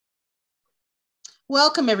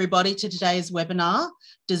Welcome everybody to today's webinar,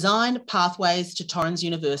 Design Pathways to Torrens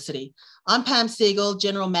University. I'm Pam Siegel,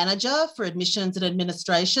 General Manager for Admissions and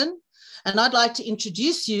Administration, and I'd like to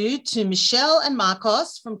introduce you to Michelle and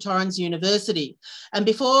Marcos from Torrens University. And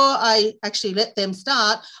before I actually let them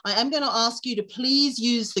start, I am going to ask you to please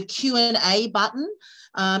use the Q&A button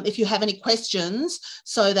if you have any questions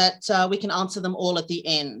so that we can answer them all at the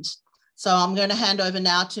end. So I'm going to hand over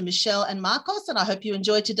now to Michelle and Marcos, and I hope you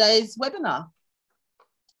enjoy today's webinar.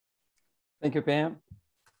 Thank you, Pam.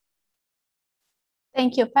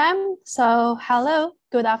 Thank you, Pam. So hello,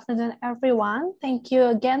 good afternoon, everyone. Thank you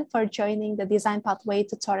again for joining the Design Pathway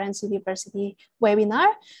to Torrens University webinar.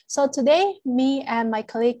 So today, me and my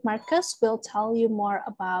colleague Marcus will tell you more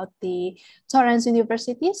about the Torrens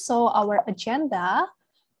University. So our agenda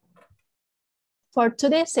for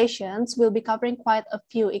today's sessions, we'll be covering quite a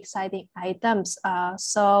few exciting items.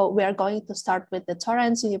 So we are going to start with the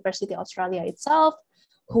Torrens University Australia itself.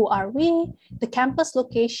 Who are we, the campus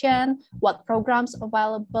location, what programs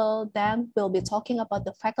available, then we'll be talking about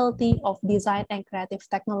the Faculty of Design and Creative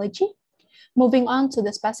Technology. Moving on to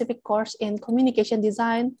the specific course in Communication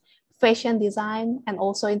Design, Fashion Design, and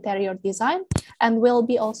also Interior Design. And we'll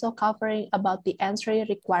be also covering about the entry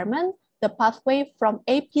requirement, the pathway from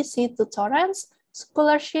APC to Torrens,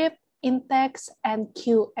 scholarship, intakes, and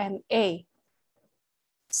Q&A.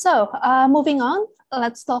 So moving on,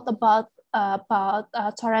 let's talk about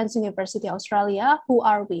Torrens University Australia. Who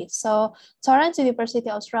are we? So Torrens University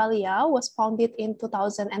Australia was founded in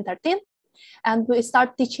 2013 and we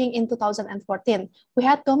started teaching in 2014. We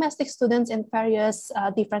had domestic students in various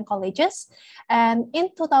different colleges. And in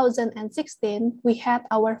 2016, we had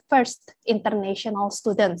our first international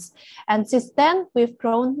students. And since then, we've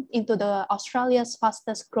grown into the Australia's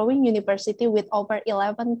fastest growing university with over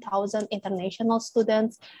 11,000 international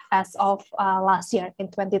students as of last year in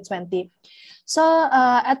 2020. So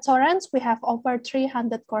at Torrens, we have over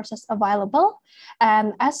 300 courses available.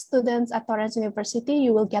 And as students at Torrens University,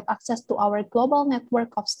 you will get access to our global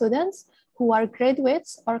network of students who are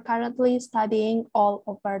graduates or currently studying all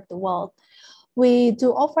over the world. We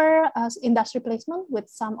do offer industry placement with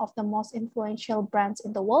some of the most influential brands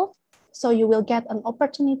in the world. So you will get an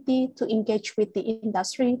opportunity to engage with the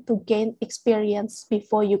industry to gain experience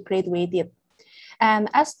before you graduate. And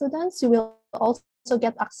as students, you will also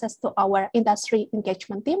get access to our industry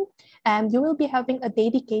engagement team, and you will be having a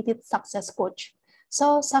dedicated success coach.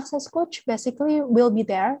 So success coach basically will be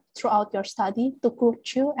there throughout your study to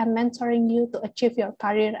coach you and mentoring you to achieve your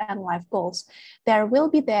career and life goals. They will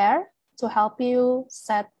be there to help you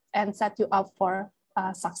set you up for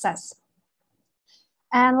success.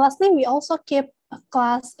 And lastly, we also keep a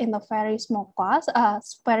class in a very small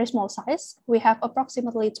size. We have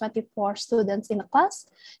approximately 24 students in a class.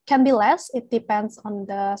 Can be less, it depends on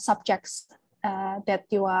the subjects that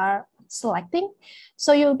you are selecting.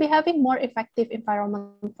 So you'll be having more effective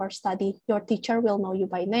environment for study. Your teacher will know you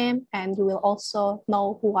by name and you will also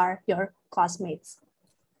know who are your classmates.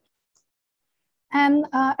 And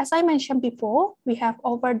as I mentioned before, we have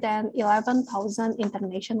over than 11,000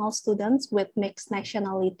 international students with mixed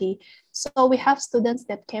nationality. So we have students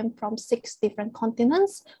that came from 6 different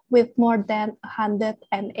continents with more than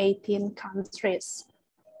 118 countries.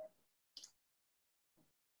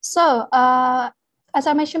 So as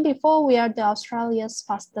I mentioned before, we are the Australia's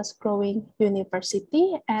fastest growing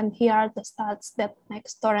university. And here are the stats that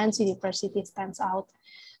makes Torrens University stands out.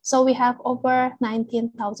 So we have over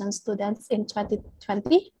 19,000 students in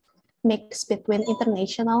 2020, mixed between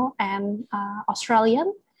international and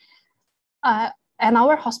Australian. And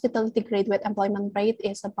our hospitality graduate employment rate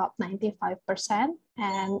is about 95%.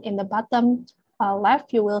 And in the bottom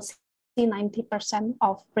left, you will see 90%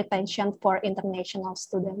 of retention for international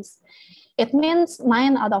students. It means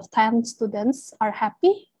 9 out of 10 students are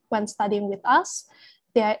happy when studying with us.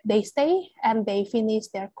 They stay and they finish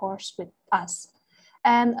their course with us.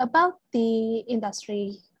 And about the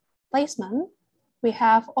industry placement, we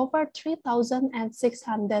have over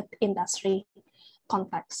 3,600 industry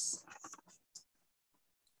contacts.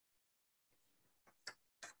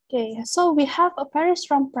 Okay, so we have a very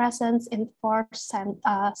strong presence in 4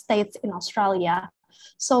 states in Australia.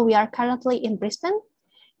 So we are currently in Brisbane,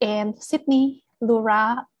 in Sydney,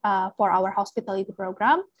 Lura for our hospitality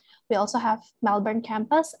program. We also have Melbourne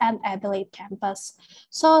campus and Adelaide campus.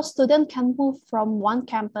 So students can move from one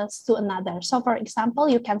campus to another. So for example,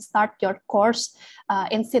 you can start your course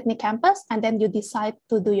in Sydney campus and then you decide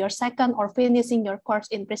to do your second or finishing your course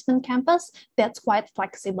in Brisbane campus. That's quite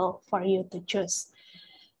flexible for you to choose.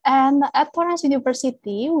 And at Torrens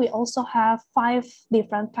University, we also have 5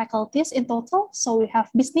 different faculties in total. So we have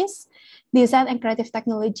business, design and creative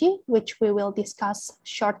technology, which we will discuss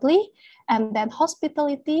shortly, and then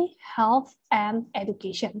hospitality, health, and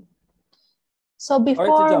education. So before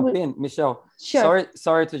sorry to jump in, Michelle. Sure.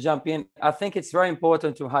 Sorry to jump in. I think it's very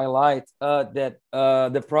important to highlight that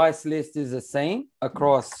the price list is the same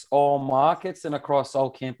across all markets and across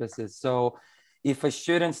all campuses. So if a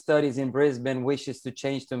student studies in Brisbane wishes to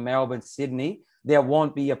change to Melbourne, Sydney, there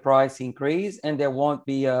won't be a price increase and there won't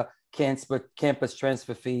be a campus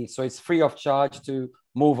transfer fee. So it's free of charge to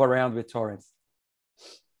move around with Torrens.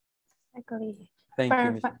 Exactly. Thank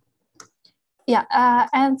you, Michelle. Yeah,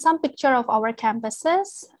 and some picture of our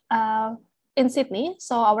campuses in Sydney.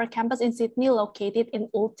 So our campus in Sydney located in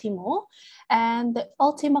Ultimo, and the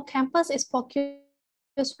Ultimo campus is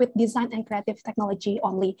focused with design and creative technology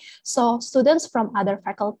only. So students from other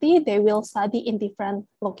faculty, they will study in different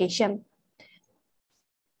location.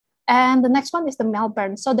 And the next one is the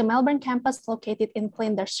Melbourne. So the Melbourne campus located in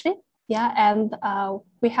Flinders Street. Yeah, and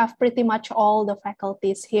we have pretty much all the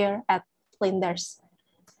faculties here at Flinders.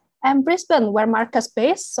 And Brisbane, where Marcus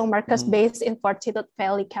based. So Marcus based in Fortitude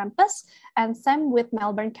Valley campus. And same with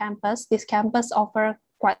Melbourne campus. This campus offer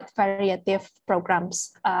quite variative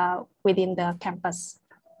programs within the campus.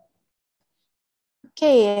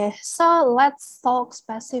 Okay, so let's talk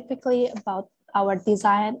specifically about our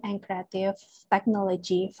design and creative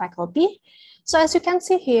technology faculty. So as you can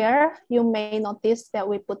see here, you may notice that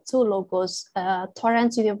we put 2 logos,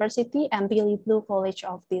 Torrens University and Billy Blue College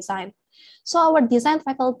of Design. So our design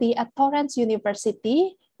faculty at Torrens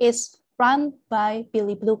University is run by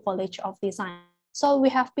Billy Blue College of Design. So we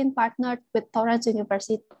have been partnered with Torrens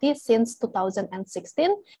University since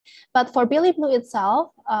 2016. But for Billy Blue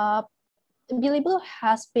itself, Billy Blue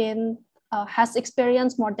has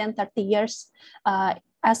experienced more than 30 years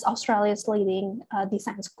as Australia's leading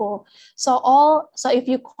design school. So if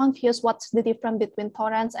you confuse what's the difference between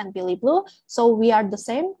Torrens and Billy Blue, so we are the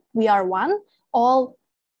same, we are one. All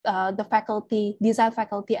the design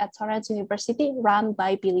faculty at Torrens University run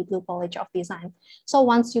by Billy Blue College of Design. So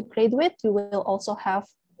once you graduate, you will also have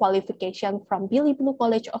qualification from Billy Blue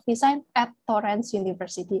College of Design at Torrens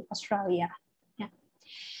University, Australia. Yeah.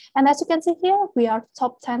 And as you can see here, we are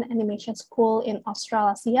top 10 animation school in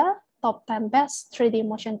Australasia, top 10 best 3D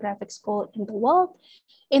motion graphics school in the world,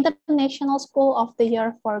 International School of the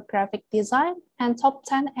Year for Graphic Design, and top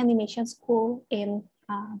 10 animation school in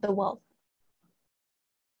the world.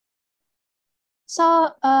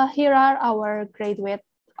 So here are our graduate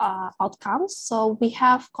outcomes. So we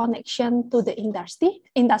have connection to the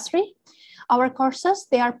industry. Our courses,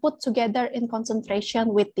 they are put together in concentration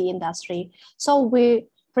with the industry. So we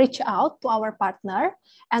reach out to our partner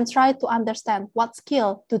and try to understand what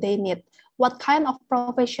skill do they need, what kind of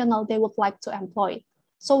professional they would like to employ.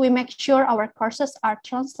 So we make sure our courses are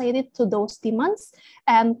translated to those demands.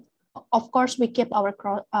 And of course, we keep our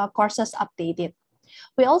courses updated.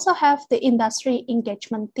 We also have the industry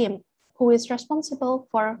engagement team, who is responsible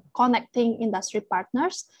for connecting industry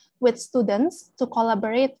partners with students to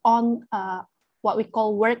collaborate on what we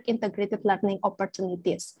call work integrated learning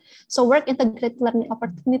opportunities. So work integrated learning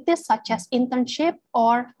opportunities such as internship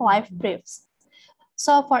or life briefs.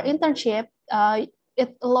 So for internship,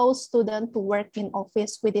 it allows students to work in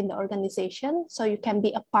office within the organization. So you can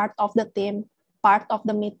be a part of the team, part of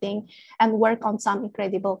the meeting, and work on some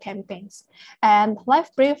incredible campaigns. And life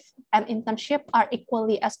brief and internship are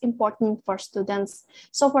equally as important for students.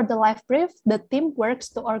 So for the life brief, the team works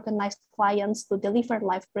to organize clients to deliver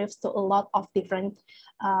life briefs to a lot of different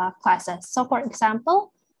classes. So for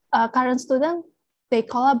example, current students, they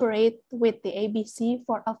collaborate with the ABC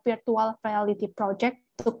for a virtual reality project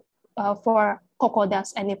for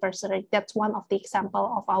Kokoda's anniversary. That's one of the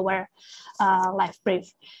example of our life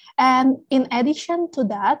brief. And in addition to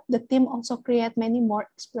that, the team also create many more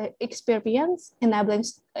experience enabling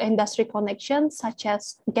industry connections such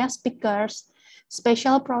as guest speakers,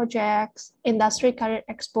 special projects, industry career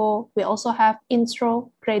expo. We also have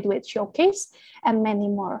intro, graduate showcase, and many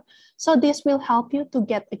more. So this will help you to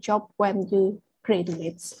get a job when you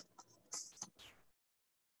graduate.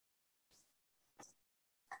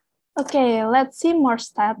 Okay, let's see more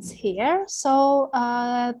stats here. So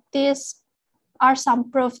these are some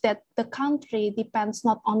proof that the country depends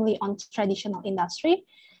not only on traditional industry,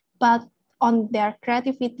 but on their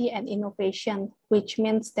creativity and innovation, which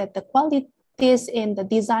means that the qualities in the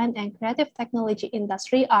design and creative technology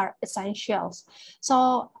industry are essentials.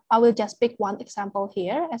 So I will just pick one example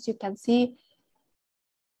here. As you can see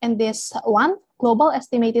in this one, global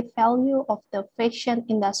estimated value of the fashion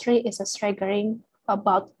industry is a staggering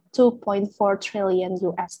about 2.4 trillion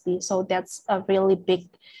USD. So that's a really big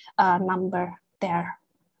number there.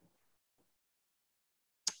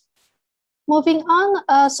 Moving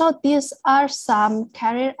on, so these are some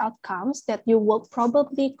career outcomes that you will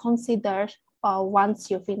probably consider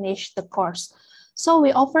once you finish the course. So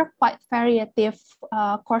we offer quite variety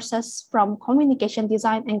courses from communication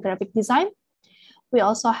design and graphic design. We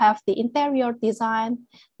also have the interior design,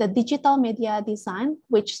 the digital media design,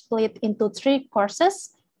 which split into 3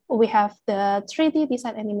 courses. We have the 3D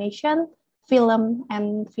design animation, film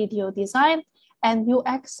and video design, and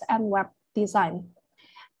UX and web design.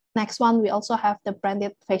 Next one, we also have the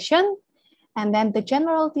branded fashion, and then the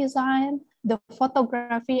general design, the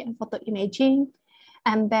photography and photo imaging,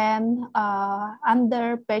 and then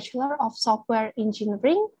under Bachelor of Software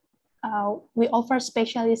Engineering, we offer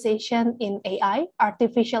specialization in AI,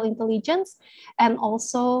 artificial intelligence, and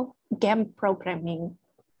also game programming.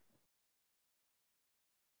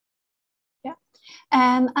 Yeah,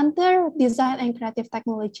 and under design and creative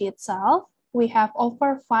technology itself, we have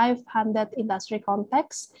over 500 industry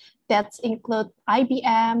contacts that include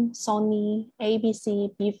IBM, Sony,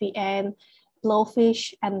 ABC, BVN,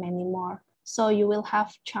 Blowfish, and many more. So you will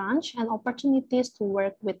have chance and opportunities to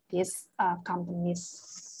work with these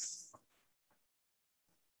companies.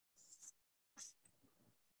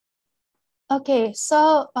 Okay,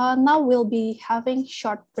 so now we'll be having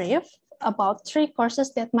short brief about 3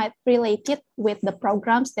 courses that might relate it with the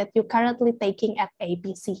programs that you're currently taking at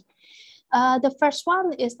ABC. The first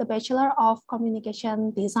one is the Bachelor of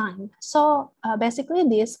Communication Design. So basically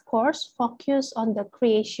this course focuses on the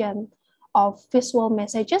creation of visual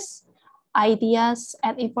messages, ideas,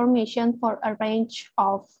 and information for a range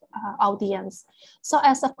of audience. So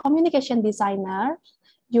as a communication designer,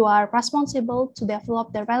 you are responsible to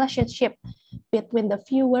develop the relationship between the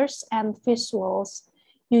viewers and visuals.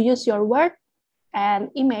 You use your word and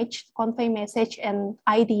image to convey message and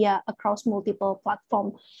idea across multiple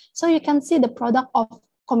platforms. So you can see the product of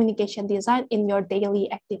communication design in your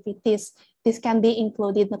daily activities. This can be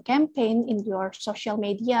included in the campaign in your social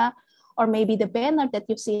media, or maybe the banner that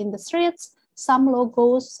you see in the streets, some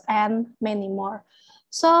logos, and many more.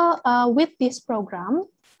 So with this program,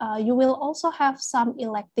 you will also have some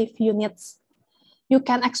elective units. You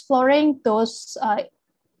can exploring those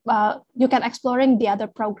the other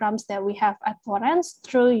programs that we have at Torrens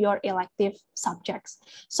through your elective subjects.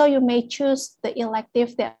 So you may choose the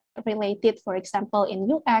elective that related, for example, in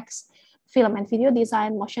UX, film and video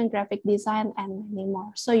design, motion graphic design, and many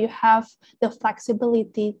more. So you have the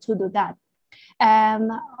flexibility to do that. And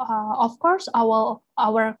of course,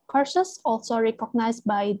 our courses also recognized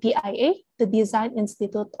by DIA, the Design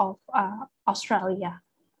Institute of Australia.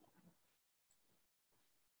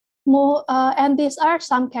 And these are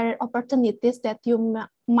some career opportunities that you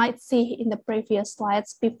might see in the previous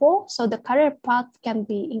slides before. So the career path can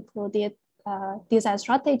be included design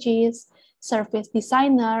strategies, service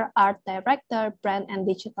designer, art director, brand and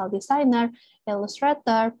digital designer,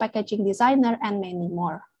 illustrator, packaging designer, and many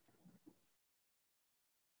more.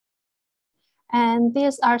 And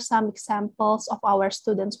these are some examples of our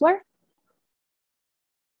students' work.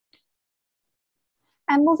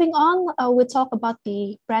 And moving on, we talk about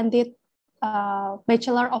the branded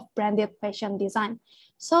Bachelor of Branded Fashion Design.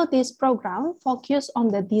 So this program focuses on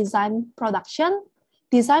the design production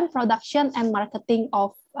and marketing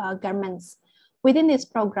of garments. Within this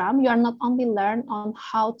program, you are not only learn on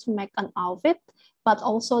how to make an outfit, but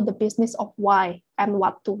also the business of why and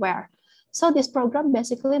what to wear. So this program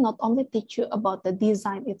basically not only teach you about the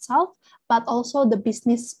design itself, but also the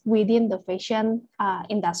business within the fashion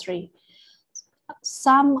industry.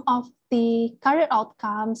 Some of the career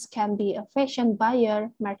outcomes can be a fashion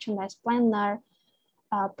buyer, merchandise planner,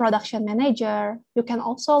 production manager. You can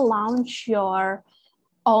also launch your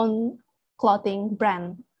own clothing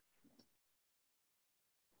brand.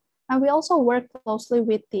 And we also work closely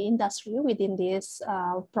with the industry within this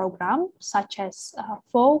program, such as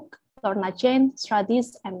Vogue, Lorna Jane,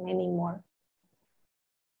 Stradis, and many more.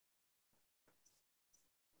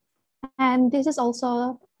 And this is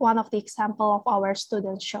also one of the example of our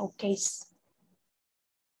student showcase.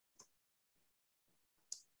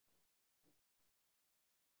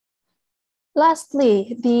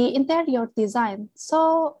 Lastly, the interior design.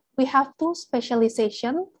 So we have 2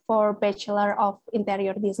 specializations for Bachelor of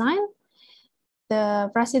Interior Design,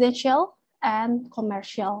 the residential and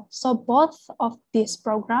commercial. So both of this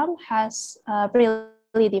program has a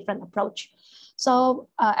really different approach. So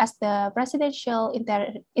as the residential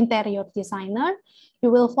interior designer, you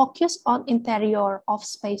will focus on interior of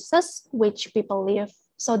spaces which people live.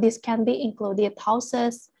 So this can be included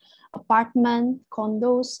houses, apartment,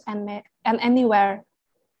 condos, and anywhere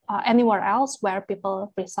anywhere else where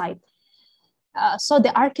people reside. So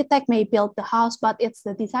the architect may build the house, but it's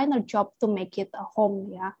the designer job to make it a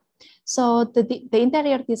home. Yeah. So the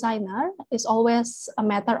interior designer is always a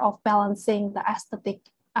matter of balancing the aesthetic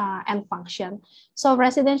and function. So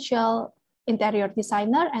residential interior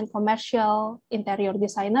designer and commercial interior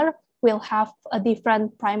designer will have a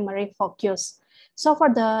different primary focus. So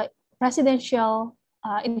for the residential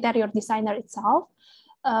interior designer itself,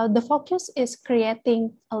 the focus is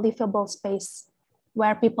creating a livable space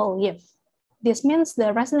where people live. This means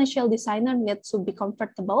the residential designer needs to be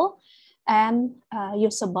comfortable and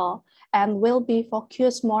usable, and will be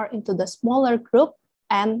focused more into the smaller group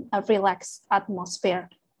and a relaxed atmosphere,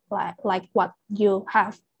 like what you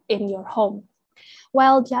have in your home.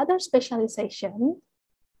 While the other specialization,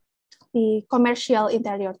 the commercial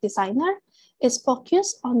interior designer, is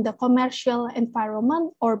focused on the commercial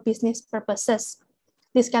environment or business purposes.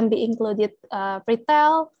 This can be included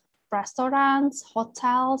retail, restaurants,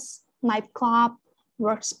 hotels, nightclub,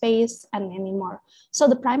 workspace, and many more. So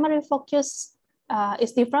the primary focus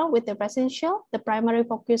is different with the residential. The primary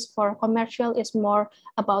focus for commercial is more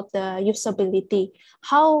about the usability,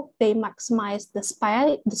 how they maximize the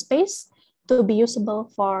space to be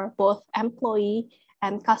usable for both employee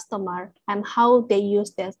and customer, and how they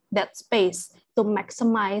use that space to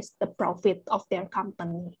maximize the profit of their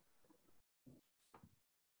company.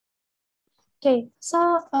 Okay,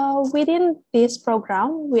 so within this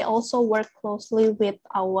program, we also work closely with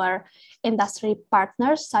our industry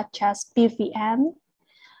partners such as BVN,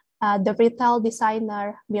 the retail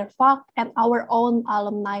designer Mirfak, and our own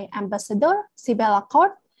alumni ambassador, Sibella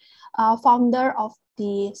Court, founder of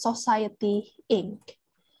the Society Inc.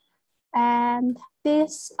 And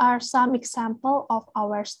these are some examples of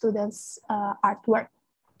our students' artwork.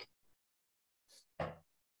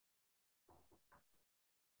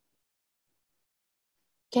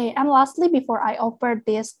 Okay, and lastly, before I offer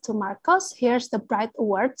this to Marcos, here's the Bright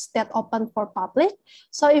Awards that open for public.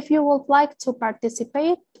 So if you would like to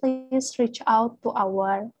participate, please reach out to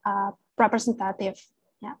our representative.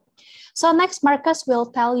 Yeah. So next, Marcos will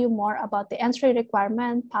tell you more about the entry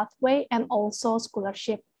requirement, pathway, and also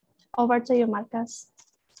scholarship. Over to you, Marcos.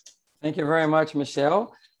 Thank you very much,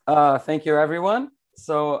 Michelle. Thank you, everyone.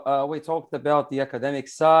 So we talked about the academic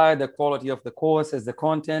side, the quality of the courses, the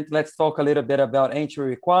content. Let's talk a little bit about entry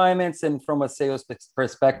requirements and from a sales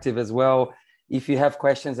perspective as well. If you have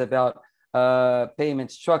questions about payment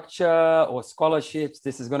structure or scholarships,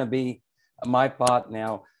 this is going to be my part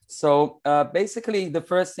now. So basically, the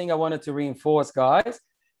first thing I wanted to reinforce, guys,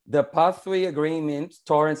 the pathway agreement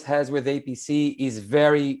Torrens has with APC is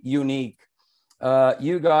very unique.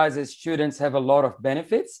 You guys as students have a lot of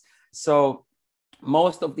benefits. So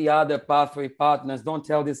most of the other pathway partners, don't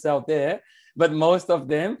tell this out there, but most of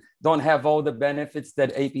them don't have all the benefits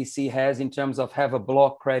that APC has in terms of have a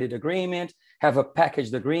block credit agreement, have a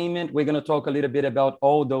packaged agreement. We're going to talk a little bit about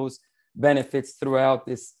all those benefits throughout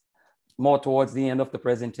this, more towards the end of the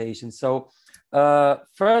presentation. So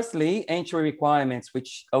firstly, entry requirements,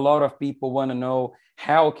 which a lot of people want to know,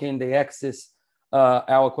 how can they access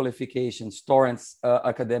our qualifications, Torrens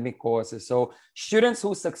academic courses. So students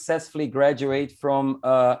who successfully graduate from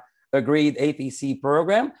agreed APC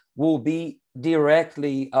program will be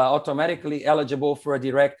directly, automatically eligible for a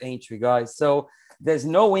direct entry, guys. So there's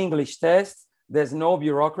no English test, there's no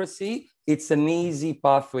bureaucracy. It's an easy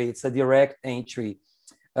pathway. It's a direct entry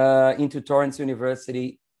into Torrens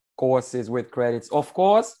University courses with credits. Of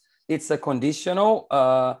course, it's a conditional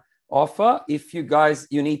offer. If you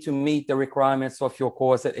need to meet the requirements of your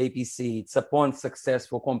course at APC, it's upon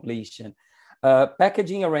successful completion.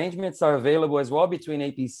 Packaging arrangements are available as well between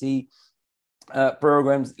APC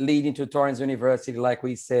programs leading to Torrens University, like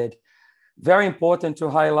we said. Very important to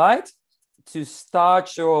highlight, to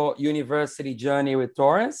start your university journey with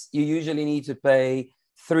Torrens, you usually need to pay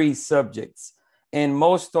 3 subjects. And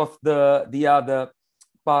most of the other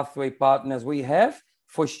pathway partners we have,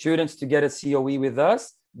 for students to get a COE with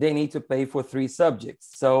us, they need to pay for 3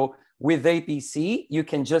 subjects. So with APC, you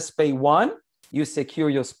can just pay 1, you secure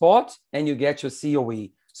your spot, and you get your COE.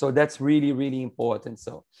 So that's really, really important.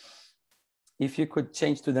 So if you could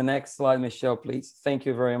change to the next slide, Michelle, please. Thank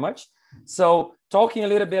you very much. So talking a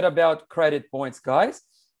little bit about credit points, guys.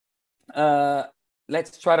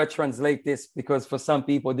 Let's try to translate this, because for some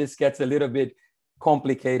people, this gets a little bit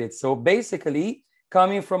complicated. So basically,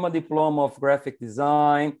 coming from a diploma of graphic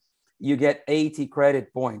design, you get 80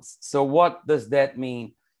 credit points. So what does that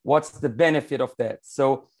mean? What's the benefit of that?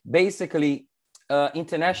 So basically,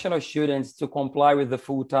 international students, to comply with the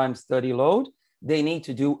full-time study load, they need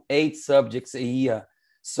to do 8 subjects a year.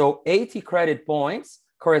 So 80 credit points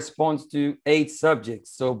corresponds to 8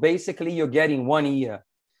 subjects. So basically you're getting 1 year.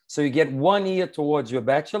 So you get 1 year towards your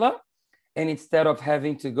bachelor. And instead of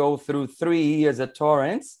having to go through 3 years at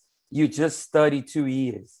Torrens, you just study 2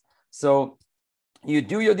 years. So you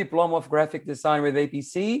do your diploma of graphic design with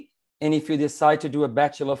APC. And if you decide to do a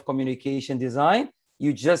Bachelor of Communication Design,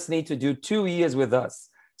 you just need to do 2 years with us.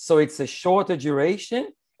 So it's a shorter duration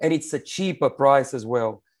and it's a cheaper price as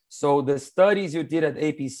well. So the studies you did at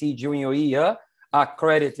APC during your year are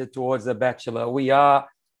credited towards the bachelor. We are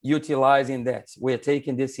utilizing that. We're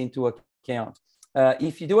taking this into account.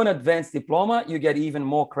 If you do an advanced diploma, you get even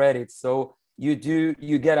more credits. So you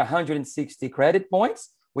get 160 credit points,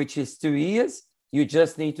 which is 2 years. You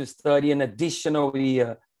just need to study an additional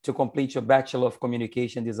year to complete your Bachelor of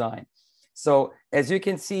Communication Design. So as you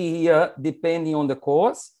can see here, depending on the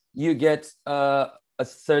course, you get a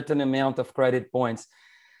certain amount of credit points.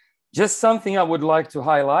 Just something I would like to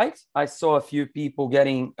highlight. I saw a few people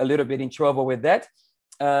getting a little bit in trouble with that.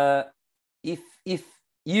 If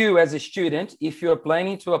you as a student, if you're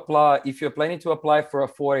planning to apply for a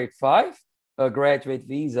 485, a graduate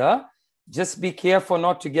visa, just be careful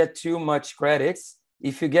not to get too much credits.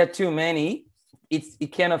 If you get too many,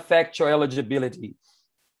 it can affect your eligibility.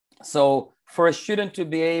 So for a student to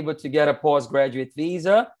be able to get a postgraduate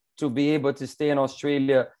visa, to be able to stay in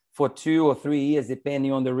Australia for 2 or 3 years,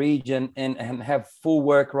 depending on the region, and have full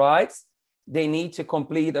work rights, they need to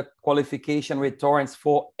complete a qualification with Torrens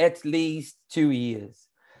for at least 2 years.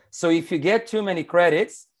 So if you get too many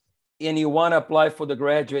credits and you want to apply for the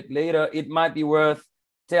graduate later, it might be worth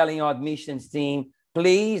telling our admissions team,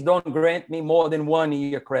 please don't grant me more than 1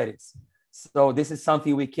 year credits. So this is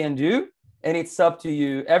something we can do, and it's up to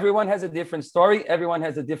you. Everyone has a different story. Everyone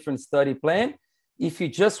has a different study plan. If you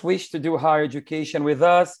just wish to do higher education with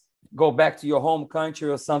us, go back to your home country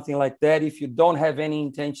or something like that. If you don't have any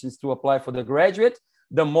intentions to apply for the graduate,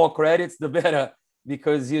 the more credits, the better,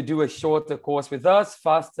 because you do a shorter course with us,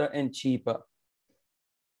 faster and cheaper.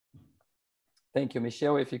 Thank you,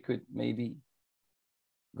 Michelle. If you could maybe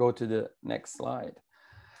go to the next slide.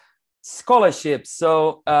 Scholarships.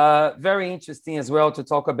 So very interesting as well to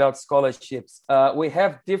talk about scholarships. We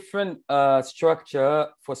have different structure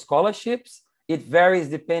for scholarships. It varies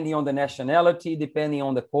depending on the nationality, depending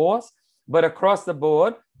on the course, but across the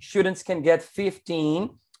board, students can get 15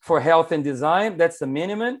 for health and design. That's the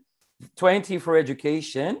minimum, 20 for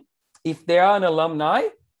education. If they are an alumni,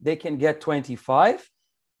 they can get 25.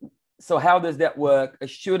 So how does that work? A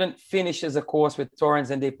student finishes a course with Torrens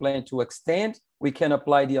and they plan to extend, we can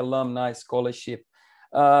apply the alumni scholarship.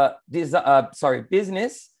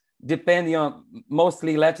 Business, depending on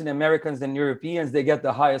mostly Latin Americans and Europeans, they get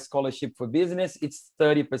the highest scholarship for business. It's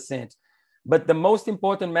 30%. But the most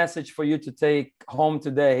important message for you to take home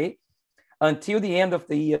today, until the end of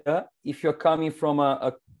the year, if you're coming from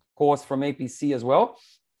a course from APC as well,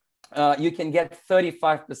 you can get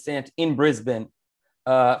 35% in Brisbane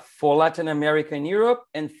for Latin America and Europe,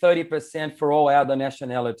 and 30% for all other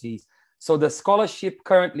nationalities. So the scholarship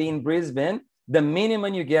currently in Brisbane, the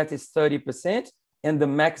minimum you get is 30%, and the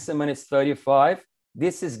maximum is 35%.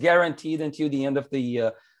 This is guaranteed until the end of the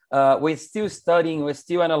year. We're still studying, we're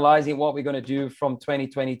still analyzing what we're going to do from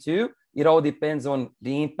 2022. It all depends on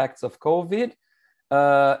the impacts of COVID.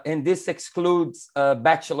 And this excludes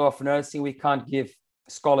Bachelor of Nursing. We can't give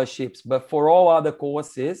scholarships, but for all other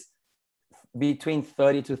courses, between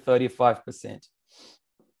 30 to 35%.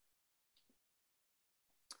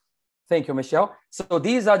 Thank you, Michelle. So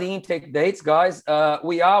these are the intake dates, guys.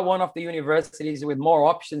 We are one of the universities with more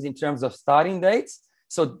options in terms of starting dates.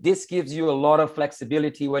 So this gives you a lot of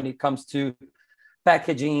flexibility when it comes to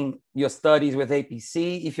packaging your studies with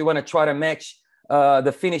APC. If you want to try to match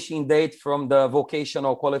the finishing date from the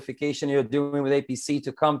vocational qualification you're doing with APC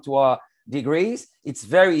to come to our degrees, it's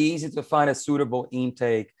very easy to find a suitable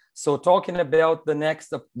intake. So talking about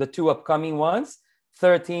the 2 upcoming ones,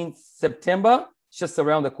 13th September, just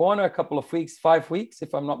around the corner, a couple of weeks, 5 weeks,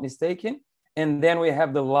 if I'm not mistaken. And then we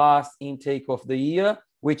have the last intake of the year,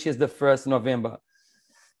 which is the 1st November.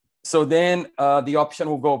 So then the option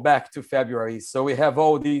will go back to February. So we have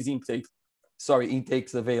all these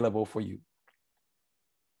intakes available for you.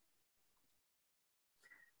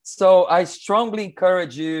 So I strongly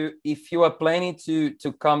encourage you, if you are planning to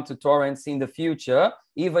come to Torrens in the future,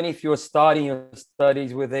 even if you're starting your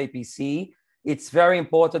studies with APC, it's very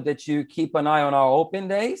important that you keep an eye on our open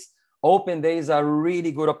days. Open days are a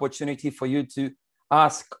really good opportunity for you to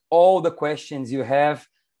ask all the questions you have.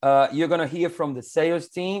 You're going to hear from the sales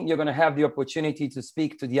team. You're going to have the opportunity to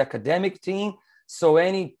speak to the academic team. So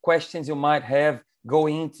any questions you might have, go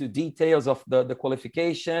into details of the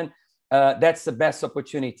qualification. That's the best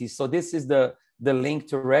opportunity. So this is the the link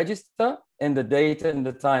to register and the date and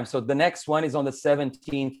the time. So the next one is on the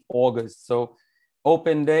 17th August. So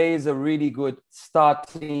open day is a really good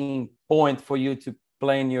starting point for you to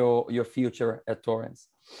plan your future at Torrens.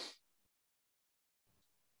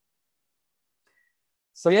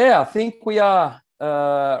 So yeah, I think we are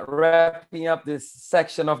wrapping up this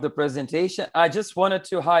section of the presentation. I just wanted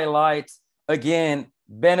to highlight again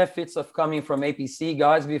benefits of coming from APC,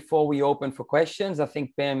 guys, before we open for questions. I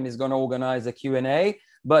think Pam is going to organize a Q&A,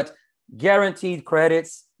 but guaranteed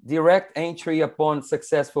credits, direct entry upon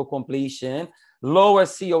successful completion, lower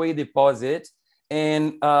COE deposit,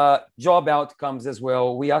 and job outcomes as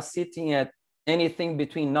well. We are sitting at anything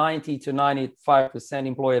between 90 to 95%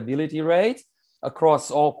 employability rate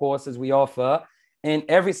across all courses we offer. And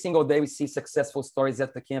every single day we see successful stories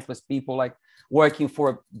at the campus, people like working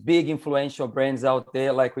for big influential brands out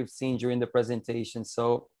there, like we've seen during the presentation.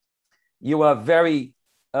 So you are very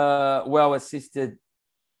well assisted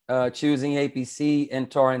choosing APC and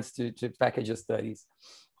Torrens to package your studies.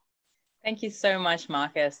 Thank you so much,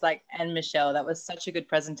 Marcus, and Michelle. That was such a good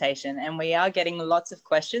presentation. And we are getting lots of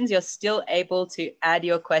questions. You're still able to add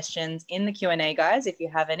your questions in the Q&A, guys. If you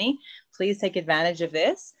have any, please take advantage of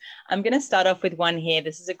this. I'm going to start off with one here.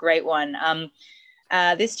 This is a great one.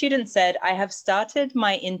 This student said, I have started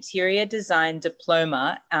my interior design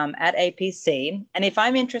diploma at APC. And if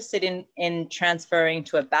I'm interested in transferring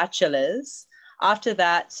to a bachelor's, after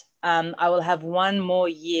that, I will have one more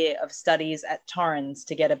year of studies at Torrens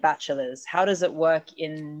to get a bachelor's. How does it work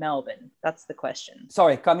in Melbourne? That's the question.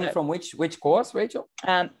 Sorry, coming from which course, Rachel?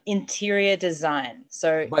 Interior design.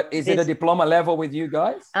 So, but is it a diploma level with you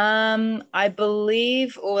guys? I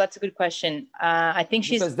believe. Oh, that's a good question. I think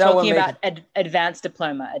she's talking about advanced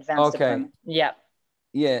diploma. Advanced diploma. Yeah.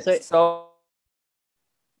 Yeah. So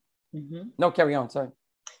no, carry on. Sorry.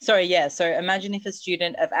 Sorry, yeah. So imagine if a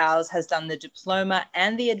student of ours has done the diploma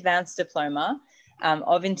and the advanced diploma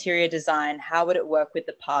of interior design, how would it work with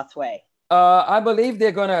the pathway? I believe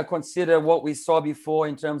they're going to consider what we saw before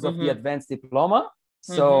in terms of the advanced diploma.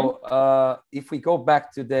 So if we go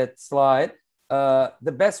back to that slide,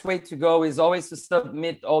 the best way to go is always to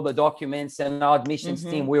submit all the documents and our admissions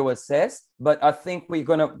team will assess. But I think we're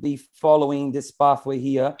going to be following this pathway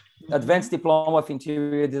here. Advanced diploma of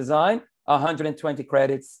interior design, 120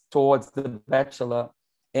 credits towards the bachelor,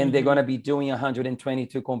 and they're going to be doing 120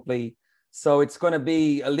 to complete. So it's going to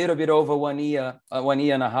be a little bit over 1 year, 1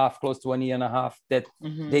 year and a half, close to 1 year and a half that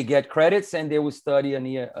they get credits, and they will study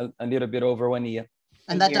a little bit over 1 year.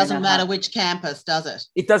 And that doesn't matter which campus, does it?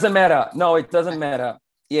 It doesn't matter. No, it doesn't matter.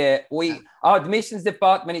 Yeah, our admissions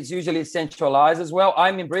department is usually centralized as well.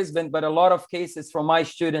 I'm in Brisbane, but a lot of cases from my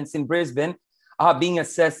students in Brisbane are being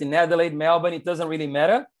assessed in Adelaide, Melbourne. It doesn't really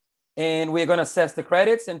matter. And we're going to assess the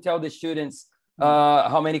credits and tell the students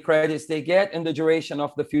how many credits they get and the duration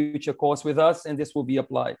of the future course with us, and this will be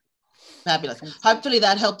applied. Fabulous. Hopefully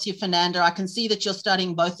that helps you, Fernanda. I can see that you're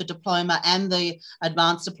studying both the diploma and the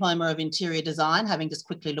advanced diploma of interior design, having just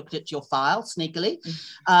quickly looked at your file sneakily.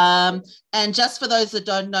 And just for those that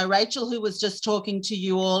don't know, Rachel, who was just talking to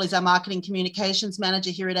you all, is our marketing communications manager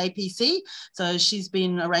here at APC. So she's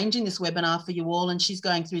been arranging this webinar for you all, and she's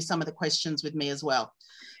going through some of the questions with me as well.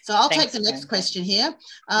 So I'll take the next question here.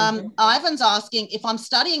 Ivan's asking, if I'm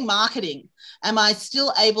studying marketing, am I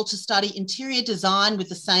still able to study interior design with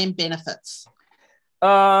the same benefits?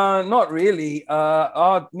 Not really.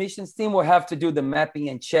 Our admissions team will have to do the mapping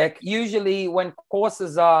and check. Usually when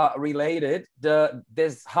courses are related,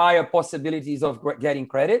 there's higher possibilities of getting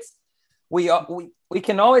credits. We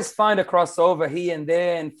can always find a crossover here and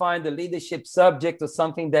there and find a leadership subject or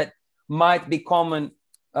something that might be common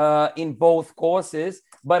in both courses.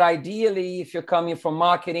 But ideally, if you're coming from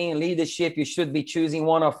marketing and leadership, you should be choosing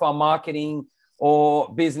one of our marketing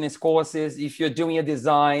or business courses. If you're doing a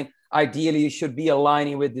design, ideally, you should be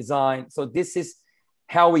aligning with design. So this is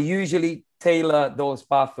how we usually tailor those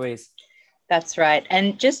pathways. That's right.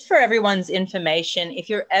 And just for everyone's information, if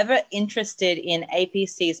you're ever interested in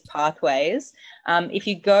APC's pathways, if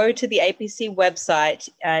you go to the APC website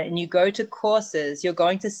and you go to courses, you're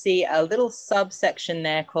going to see a little subsection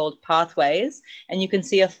there called pathways, and you can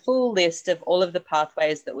see a full list of all of the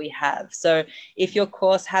pathways that we have. So if your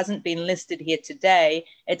course hasn't been listed here today,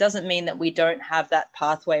 it doesn't mean that we don't have that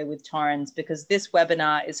pathway with Torrens, because this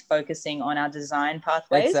webinar is focusing on our desigin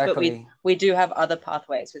pathways, but we do have other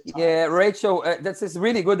pathways with Torrens. Yeah, Rachel, that's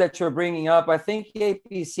really good that you're bringing up. I think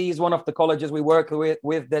APC is one of the colleges we work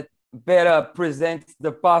with that better presents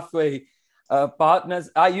the pathway partners.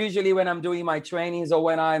 I usually, when I'm doing my trainings or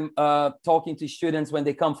when I'm talking to students when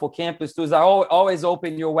they come for campus tours, I always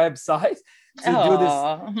open your website to do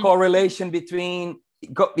this correlation between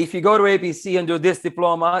if you go to ABC and do this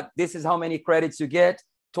diploma, this is how many credits you get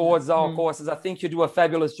towards our courses. I think you do a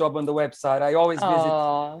fabulous job on the website. I always visit.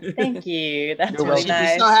 Oh, thank you. That's You're really welcome. nice.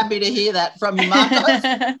 She'd be so happy to hear that from you,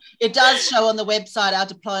 Marcos. It does show on the website our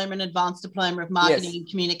diploma and advanced diploma of marketing and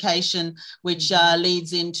communication, which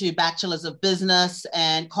leads into bachelors of business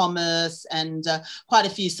and commerce, and quite a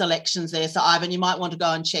few selections there. So Ivan, you might want to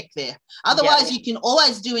go and check there. Otherwise, you can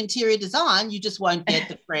always do interior design. You just won't get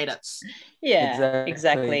the credits. Yeah,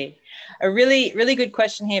 exactly. A really, really good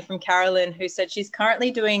question here from Carolyn, who said she's currently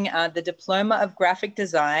doing the Diploma of Graphic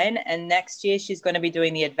Design, and next year she's going to be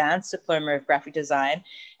doing the Advanced Diploma of Graphic Design.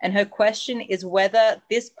 And her question is whether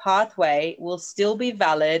this pathway will still be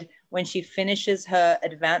valid when she finishes her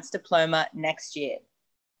Advanced Diploma next year.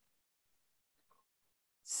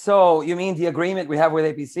 So you mean the agreement we have with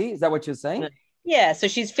APC? Is that what you're saying? Yeah, so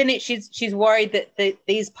she's finished. She's worried that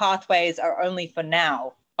these pathways are only for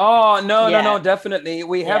now. Oh, no, definitely.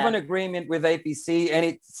 We have an agreement with APC,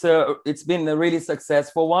 and it's been a really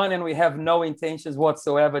successful one, and we have no intentions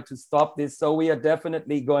whatsoever to stop this. So we are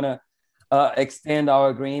definitely going to extend our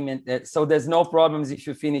agreement. So there's no problems if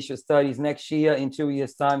you finish your studies next year, in 2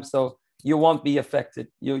 years' time. So you won't be affected.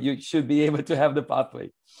 You should be able to have the pathway.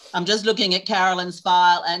 I'm just looking at Carolyn's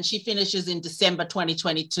file, and she finishes in December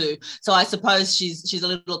 2022. So I suppose she's a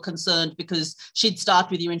little concerned because she'd start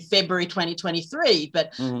with you in February 2023.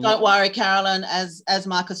 But don't worry, Carolyn, as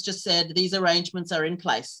Marcus just said, these arrangements are in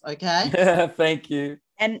place. Okay. Thank you.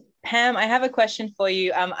 And Pam, I have a question for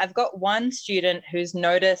you. I've got one student who's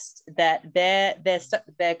noticed that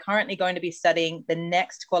they're currently going to be studying the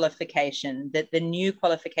next qualification, the new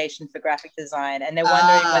qualification for graphic design, and they're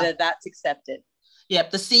wondering whether that's accepted.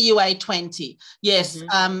 Yep, the CUA 20. Yes,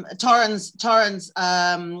 Torrens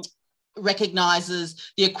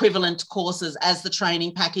recognises the equivalent courses as the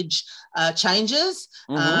training package changes.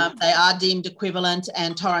 They are deemed equivalent,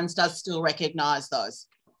 and Torrens does still recognise those.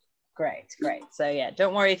 Great. So yeah,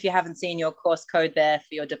 don't worry if you haven't seen your course code there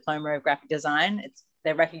for your Diploma of Graphic Design.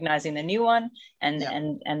 They're recognizing the new one and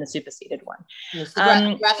the superseded one. Yes,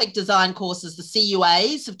 the graphic design courses, the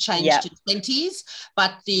CUAs have changed to 20s,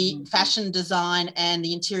 but the fashion design and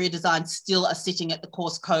the interior design still are sitting at the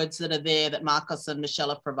course codes that are there that Marcus and Michelle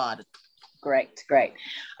have provided. Great.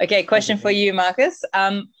 Okay, question for you, Marcus.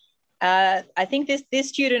 I think this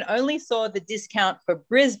student only saw the discount for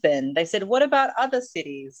Brisbane. They said, what about other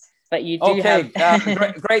cities? But you do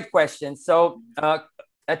have... great question. So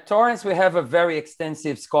at Torrens, we have a very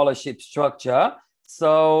extensive scholarship structure.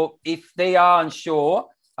 So if they are unsure,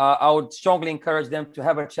 I would strongly encourage them to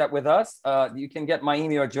have a chat with us. You can get my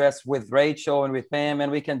email address with Rachel and with Pam, and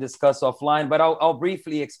we can discuss offline. But I'll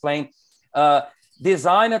briefly explain.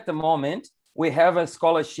 Design at the moment, we have a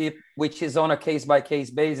scholarship which is on a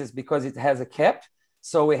case-by-case basis because it has a cap.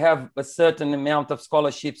 So we have a certain amount of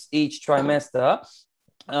scholarships each trimester.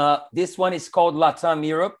 This one is called LATAM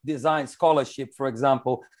Europe Design Scholarship, for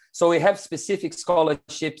example. So we have specific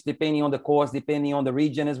scholarships depending on the course, depending on the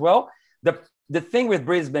region as well. The thing with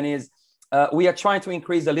Brisbane is we are trying to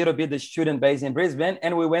increase a little bit the student base in Brisbane,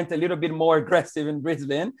 and we went a little bit more aggressive in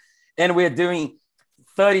Brisbane, and we're doing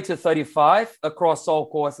 30 to 35 across all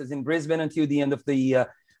courses in Brisbane until the end of the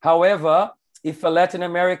year. However, if a Latin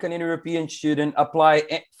American and European student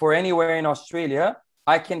apply for anywhere in Australia,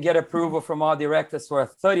 I can get approval from our directors for a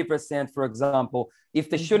 30%, for example. If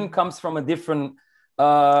the student comes from a different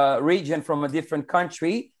region, from a different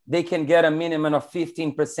country, they can get a minimum of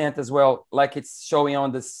 15% as well, like it's showing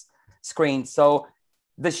on this screen. So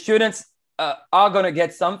the students are going to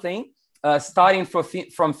get something starting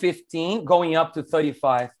from 15, going up to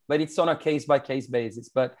 35, but it's on a case-by-case basis.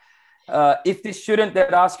 But if the student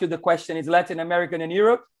that asks you the question is Latin American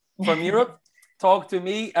and from Europe, talk to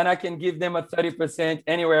me and I can give them a 30%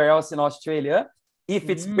 anywhere else in Australia. If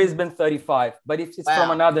it's Brisbane, 35. But if it's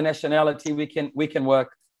from another nationality, we can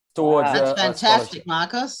work towards. That's fantastic,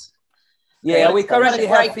 Marcus. Yeah, we currently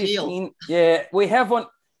have 15. Yeah, we have one.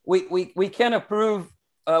 We can approve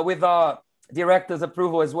with our director's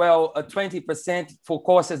approval as well, 20% for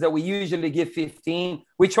courses that we usually give 15.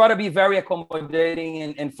 We try to be very accommodating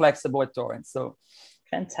and flexible at Torrens. So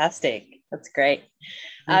fantastic. That's great.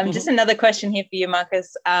 Just another question here for you,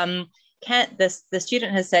 Marcus. The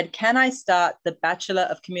student has said, can I start the Bachelor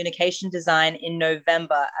of Communication Design in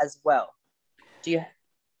November as well?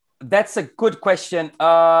 That's a good question.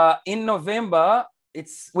 In November,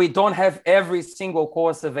 we don't have every single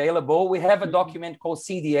course available. We have a document called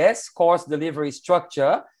CDS, Course Delivery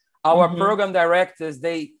Structure. Our program directors,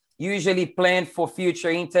 they usually plan for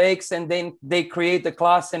future intakes, and then they create the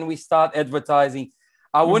class and we start advertising.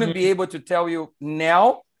 I wouldn't be able to tell you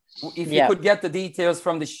now if you could get the details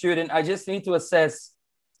from the student, I just need to access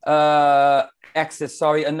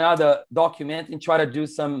another document and try to do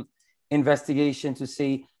some investigation to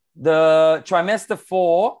see the trimester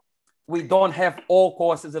 4. We don't have all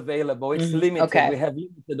courses available. It's limited. Okay. We have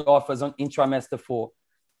limited offers in trimester 4,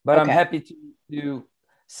 but I'm happy to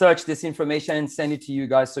search this information and send it to you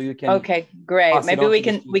guys so you can. Okay, great. Maybe we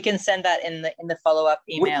can send that in the follow-up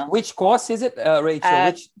email. Which course is it,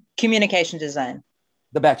 Rachel? Communication design.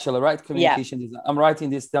 The bachelor, right? Communication design. I'm writing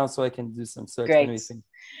this down so I can do some search. Great.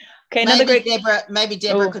 Okay, maybe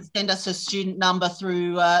Deborah could send us a student number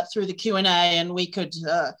through the Q&A, and we could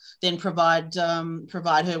then provide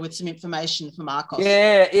her with some information for Marcos.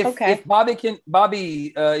 Yeah, if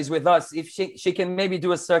Bobby is with us, if she can maybe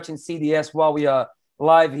do a search in CDS while we are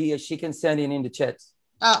live here, she can send it in the chat.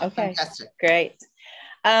 Oh, okay. Fantastic. Great.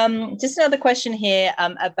 Just another question here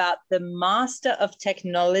about the Master of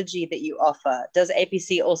Technology that you offer. Does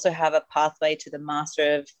APC also have a pathway to the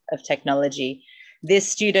Master of Technology? This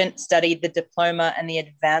student studied the diploma and the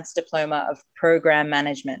advanced diploma of program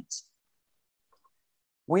management.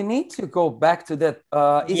 We need to go back to that.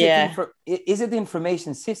 Is it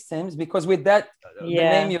information systems? Because with that, the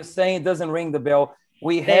name you're saying doesn't ring the bell.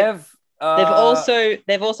 They've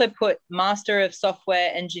also put Master of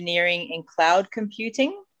Software Engineering in Cloud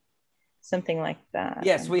Computing, something like that.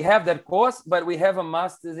 Yes, we have that course, but we have a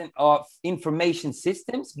Master's of Information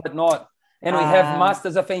Systems, but not, and we have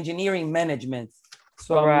Masters of Engineering Management.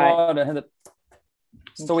 So I'm not 100.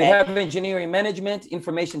 So we have engineering management,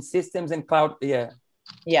 information systems, and cloud.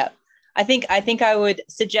 Yeah. I think I would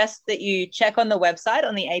suggest that you check on the website,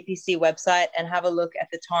 on the APC website, and have a look at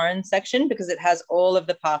the Torrens section, because it has all of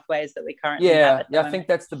the pathways that we currently have. I think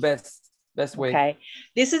that's the best way. Okay.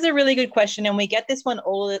 This is a really good question, and we get this one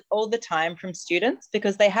all the time from students,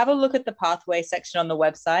 because they have a look at the pathway section on the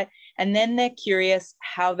website, and then they're curious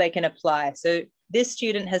how they can apply. So this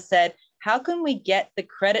student has said, how can we get the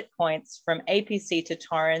credit points from APC to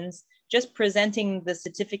Torrens just presenting the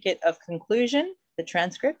certificate of conclusion, the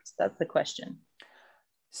transcript? That's the question.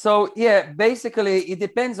 So basically it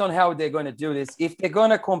depends on how they're going to do this. If they're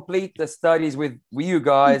going to complete the studies with you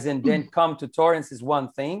guys and then come to Torrens is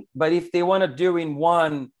one thing. But if they want to do in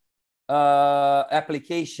one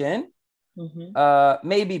application,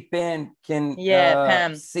 maybe Pam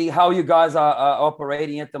can see how you guys are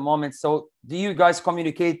operating at the moment. So do you guys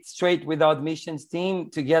communicate straight with our admissions team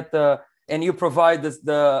to get and you provide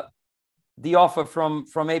the offer from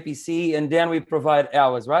APC, and then we provide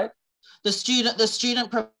ours, right? The student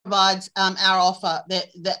provides our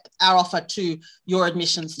offer to your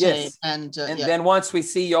admissions team, and then once we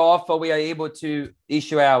see your offer, we are able to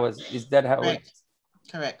issue ours. Is that how it works?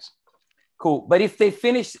 Correct. Cool. But if they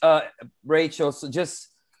finish, Rachel, so just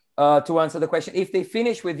to answer the question, if they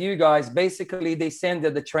finish with you guys, basically they send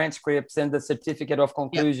the transcripts and the certificate of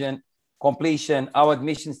completion. Our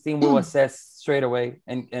admissions team will assess straight away.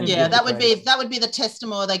 And that would be the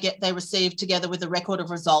testimony they receive together with the record of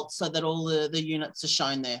results, so that all the units are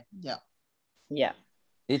shown there. Yeah.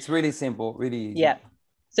 It's really simple, really easy. Yeah.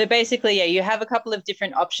 So basically, you have a couple of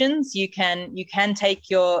different options. You can take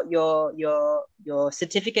your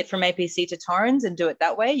certificate from APC to Torrens and do it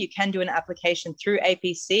that way. You can do an application through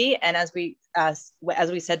APC, and as we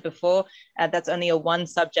said before, that's only a one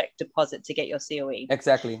subject deposit to get your COE.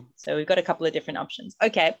 Exactly. So we've got a couple of different options.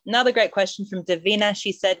 Okay, another great question from Davina.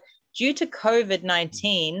 She said, due to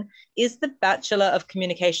COVID-19, is the Bachelor of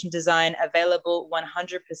Communication Design available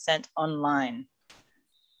 100% online?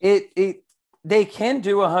 They can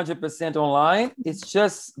do 100% online. It's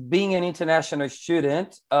just being an international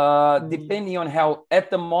student, depending on how,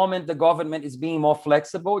 at the moment, the government is being more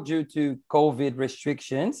flexible due to COVID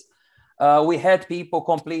restrictions. We had people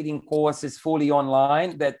completing courses fully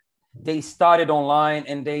online that they started online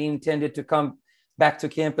and they intended to come back to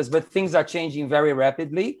campus, but things are changing very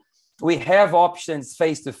rapidly. We have options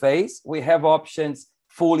face-to-face. We have options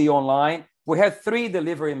fully online. We have 3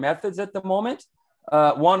 delivery methods at the moment.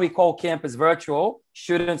 One we call campus virtual.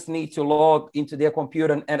 Students need to log into their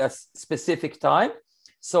computer at a specific time.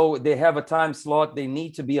 So they have a time slot. They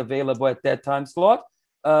need to be available at that time slot.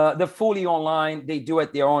 The fully online, they do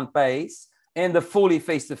at their own pace. And the fully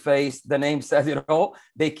face-to-face, the name says it all,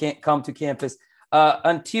 they can't come to campus.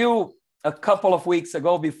 Until a couple of weeks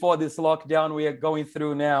ago, before this lockdown we are going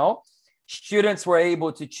through now, students were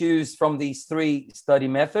able to choose from these 3 study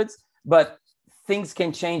methods, but things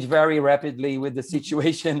can change very rapidly with the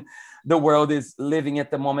situation the world is living at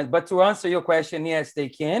the moment. But to answer your question, yes, they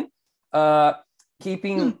can.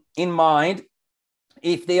 Keeping in mind,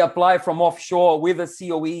 if they apply from offshore with a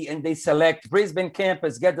COE and they select Brisbane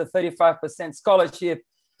campus, get the 35% scholarship,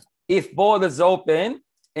 if borders open,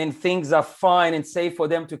 and things are fine and safe for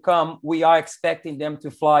them to come, we are expecting them to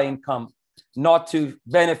fly and come, not to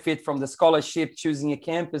benefit from the scholarship, choosing a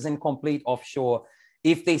campus and complete offshore.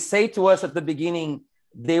 If they say to us at the beginning,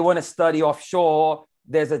 they want to study offshore,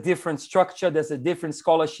 there's a different structure, there's a different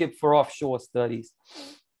scholarship for offshore studies.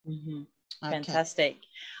 Mm-hmm. Okay. Fantastic.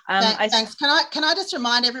 Thanks. Can I just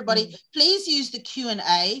remind everybody, please use the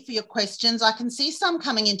Q&A for your questions. I can see some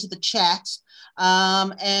coming into the chat.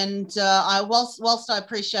 Whilst I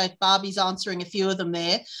appreciate Barbie's answering a few of them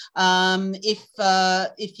there,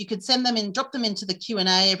 if you could send them in, drop them into the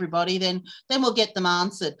Q&A, everybody, then we'll get them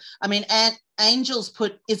answered. I mean, Angel's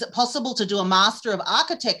put, is it possible to do a Master of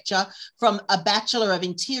Architecture from a Bachelor of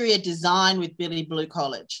Interior Design with Billy Blue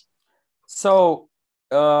College? So,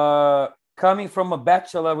 coming from a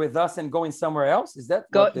bachelor with us and going somewhere else, is that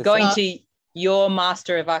going to your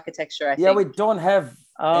Master of Architecture? I think. Yeah, we don't have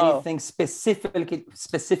anything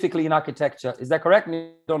specifically in architecture. Is that correct?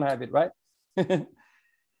 We don't have it, right?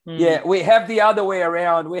 Yeah, we have the other way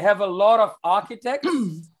around. We have a lot of architects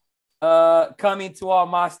coming to our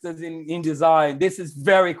masters in design. This is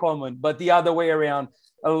very common, but the other way around.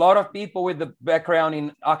 A lot of people with the background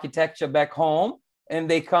in architecture back home, and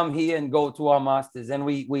they come here and go to our masters, and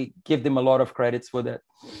we give them a lot of credits for that.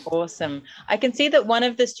 Awesome. I can see that one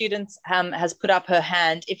of the students has put up her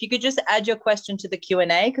hand. If you could just add your question to the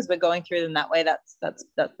Q&A, because we're going through them that way, that's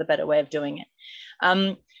the better way of doing it.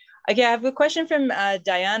 Okay, I have a question from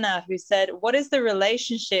Diana, who said, what is the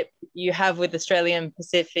relationship you have with Australian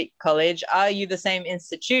Pacific College? Are you the same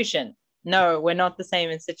institution? No, we're not the same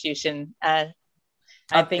institution.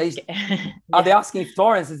 I think. Are they asking if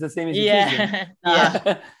Torrens is the same institution?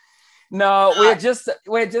 Yeah. No, we're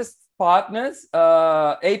just partners,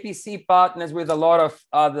 APC partners with a lot of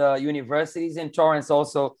other universities, and Torrens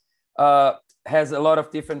also has a lot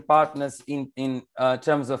of different partners in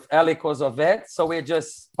terms of ALICOs or VET. So we're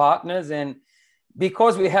just partners, and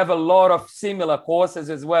because we have a lot of similar courses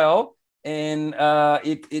as well, and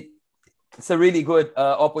it's a really good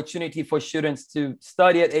opportunity for students to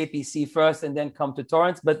study at APC first and then come to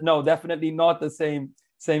Torrens, but no, definitely not the same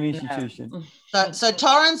institution. So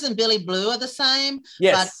Torrens and Billy Blue are the same.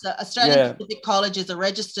 Yes. But Australian Pacific College is a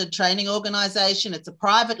registered training organisation. It's a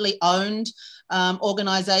privately owned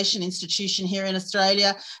organisation, institution here in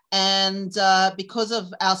Australia. And because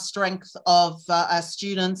of our strength of our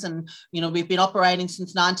students, and, you know, we've been operating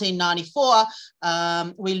since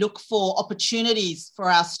 1994, we look for opportunities for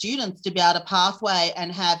our students to be able to pathway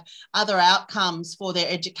and have other outcomes for their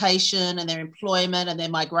education and their employment and their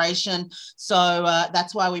migration. So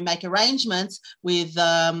that's why we make arrangements with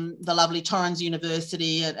the lovely Torrens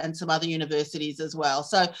University and some other universities as well.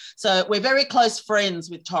 So we're very close friends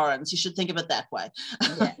with Torrens. You should think of it that way.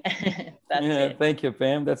 Yeah. Thank you,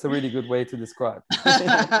 Pam. That's a really good way to describe.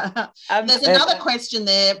 There's another question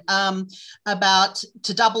there about,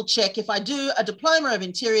 to double check, if I do a Diploma of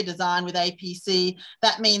Interior Design with APC,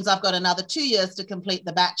 that means I've got another 2 years to complete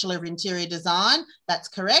the Bachelor of Interior Design. That's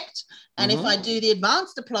correct. And if I do the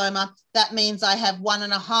Advanced Diploma, that means I have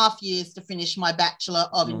 1.5 years to finish my Bachelor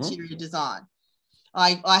of Interior Design.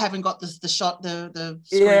 I haven't got the shot, the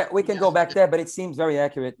screen. Yeah, we can go back there, but it seems very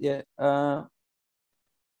accurate. Yeah.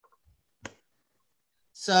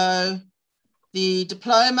 So the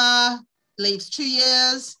diploma leaves 2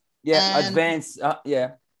 years. Yeah, advanced.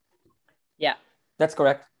 Yeah. That's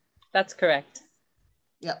correct. That's correct.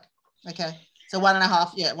 Yep. Okay. So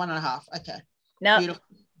 1.5. Yeah, 1.5. Okay. Now, beautiful.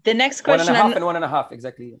 The next question. 1.5 and 1.5,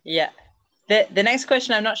 exactly. Yeah. The next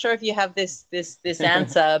question, I'm not sure if you have this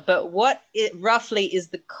answer, but what roughly is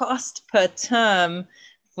the cost per term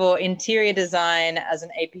for interior design as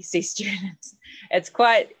an APC student? It's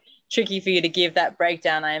quite tricky for you to give that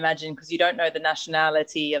breakdown, I imagine, because you don't know the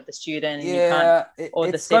nationality of the student. Yeah,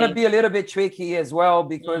 it's going to be a little bit tricky as well,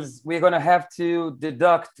 because we're going to have to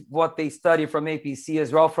deduct what they study from APC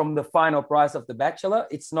as well from the final price of the bachelor.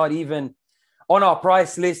 It's not even on our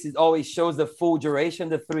price list. It always shows the full duration,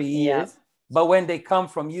 the 3 years. Yeah. But when they come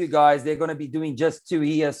from you guys, they're going to be doing just 2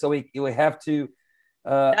 years. So we have to,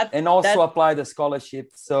 and also apply the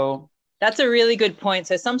scholarship. So that's a really good point.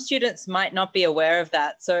 So some students might not be aware of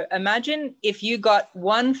that. So imagine if you got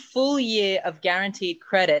 1 full year of guaranteed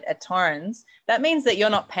credit at Torrens, that means that you're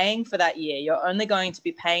not paying for that year. You're only going to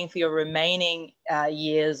be paying for your remaining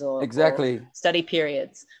years or study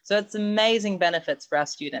periods. So it's amazing benefits for our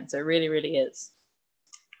students. It really, really is.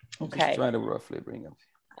 Okay. Just trying to roughly bring up.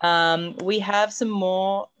 We have some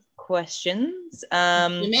more questions.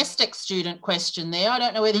 Domestic student question there. I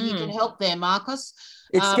don't know whether you can help there, Marcus.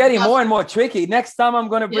 It's getting more and more tricky. Next time I'm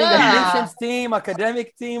going to bring admissions team,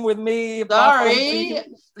 academic team with me. Sorry.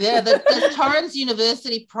 Yeah, does Torrens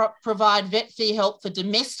University provide vet fee help for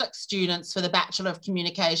domestic students for the Bachelor of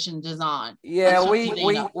Communication Design? Yeah,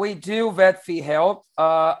 we do vet fee help.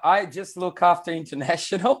 I just look after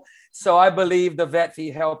international. So I believe the vet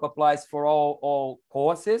fee help applies for all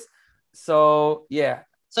courses. So, yeah.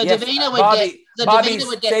 So yes, Davina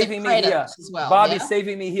would get saving the me here as well. Bobby's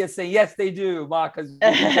saving me here, saying yes, they do, Marcus.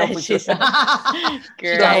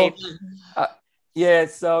 Great. Yeah.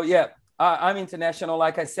 So yeah, I'm international,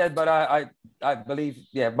 like I said, but I believe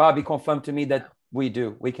Bobby confirmed to me that we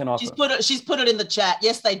do. We can offer. She's put it in the chat.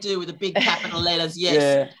 Yes, they do, with the big capital letters. Yes.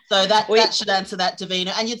 Yeah. So that should answer that,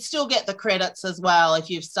 Davina. And you'd still get the credits as well if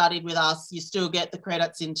you've studied with us. You still get the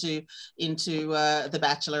credits into the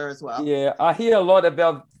bachelor as well. Yeah, I hear a lot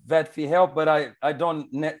about vet fee help, but I don't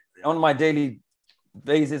on my daily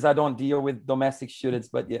basis. I don't deal with domestic students,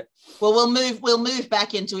 but yeah. Well, we'll move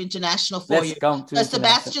back into international for you. So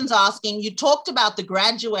Sebastian's asking, you talked about the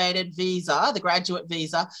graduate visa.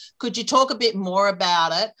 Could you talk a bit more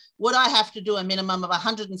about it? Would I have to do a minimum of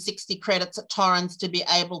 160 credits at Torrens to be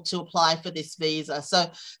able to apply for this visa? So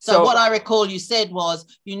what I recall you said was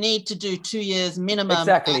you need to do 2 years minimum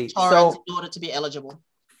at Torrens in order to be eligible.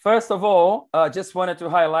 First of all, just wanted to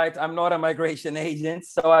highlight, I'm not a migration agent,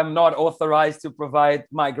 so I'm not authorized to provide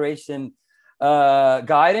migration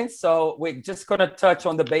guidance. So we're just going to touch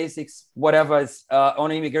on the basics, whatever is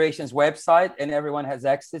on immigration's website, and everyone has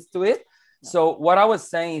access to it. So what I was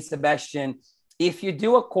saying, Sebastian, if you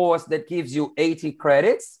do a course that gives you 80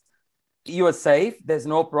 credits, you are safe. There's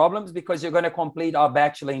no problems because you're going to complete our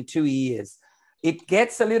bachelor in 2 years. It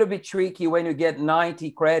gets a little bit tricky when you get 90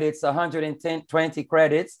 credits, 120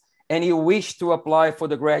 credits, and you wish to apply for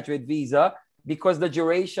the graduate visa because the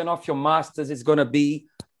duration of your master's is going to be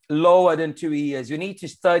lower than 2 years. You need to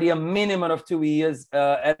study a minimum of 2 years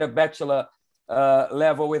at a bachelor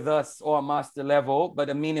level with us, or a master level, but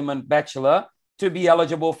a minimum bachelor to be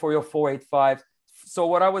eligible for your 485. So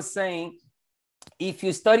what I was saying, if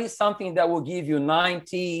you study something that will give you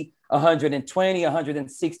 90, 120,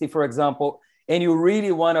 160, for example, and you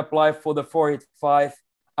really want to apply for the 485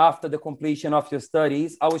 after the completion of your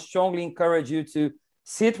studies, I would strongly encourage you to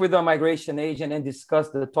sit with a migration agent and discuss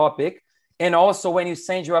the topic. And also when you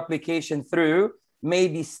send your application through,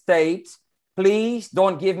 maybe state, please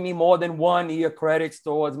don't give me more than 1 year credits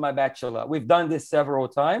towards my bachelor. We've done this several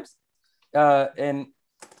times. And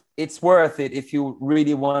it's worth it if you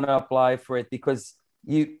really want to apply for it, because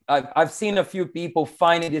I've seen a few people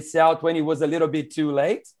finding this out when it was a little bit too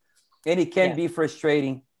late. And it can be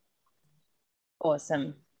frustrating.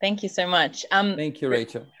 Awesome. Thank you so much. Thank you,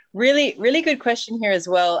 Rachel. Really, really good question here as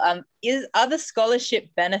well. Are the scholarship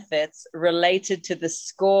benefits related to the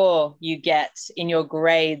score you get in your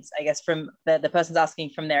grades, I guess, from the person's asking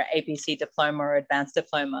from their APC diploma or advanced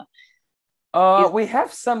diploma? We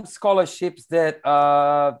have some scholarships that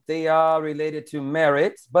they are related to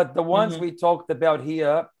merit, but the ones we talked about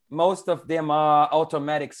here, most of them are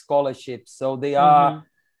automatic scholarships. So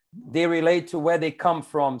they relate to where they come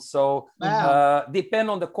from. So depend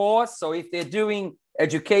on the course. So if they're doing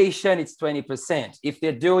education, it's 20%. If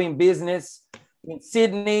they're doing business in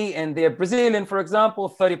Sydney and they're Brazilian, for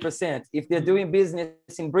example, 30%. If they're doing business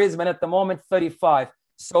in Brisbane at the moment, 35%.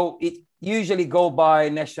 So it usually go by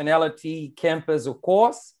nationality, campus, or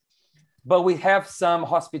course. But we have some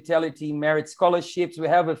hospitality merit scholarships. We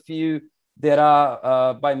have a few that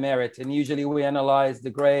are by merit. And usually we analyze the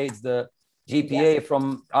grades, the GPA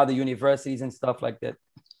from other universities and stuff like that.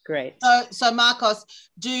 Great. So Marcos,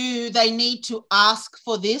 do they need to ask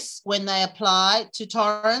for this when they apply to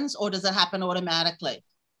Torrens, or does it happen automatically?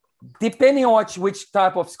 Depending on which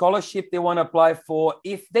type of scholarship they want to apply for.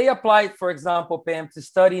 If they apply, for example, Pam, to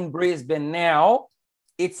study in Brisbane now,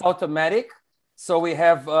 it's automatic. So we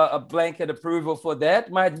have a blanket approval for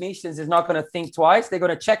that. My admissions is not going to think twice. They're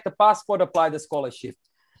going to check the passport, apply the scholarship.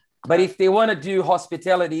 But if they want to do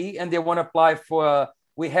hospitality and they want to apply for,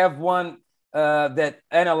 we have one that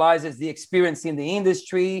analyzes the experience in the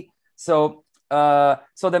industry. So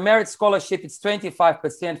the merit scholarship, it's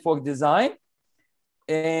 25% for design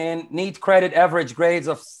and need credit average grades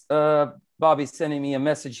of, Bobby's sending me a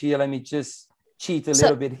message here. Let me just cheat a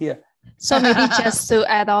little bit here. So maybe just to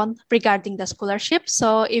add on regarding the scholarship.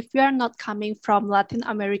 So if you are not coming from Latin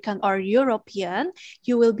American or European,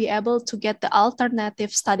 you will be able to get the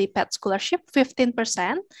alternative study path scholarship,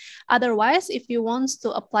 15%. Otherwise, if you want to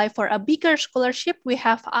apply for a bigger scholarship, we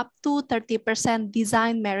have up to 30%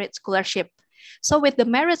 design merit scholarship. So with the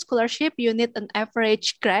merit scholarship, you need an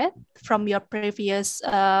average grade from your previous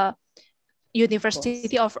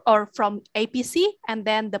university or from APC, and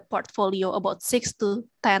then the portfolio, about 6 to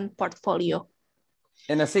 10 portfolio.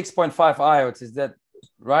 And a 6.5 IELTS, is that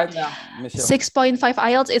right, Yeah. Michelle? 6.5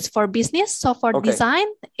 IELTS is for business. So for design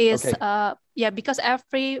is, because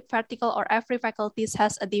every vertical or every faculties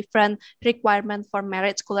has a different requirement for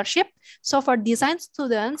merit scholarship. So for design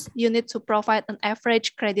students, you need to provide an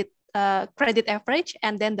average credit average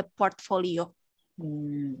and then the portfolio.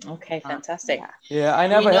 Okay, fantastic. Yeah, I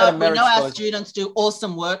never had a merit We know our scholarship. students do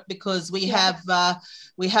awesome work because we have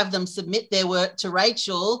them submit their work to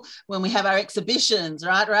Rachel when we have our exhibitions,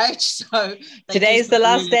 right, Rach? So today is the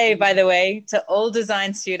last day, by the way, to all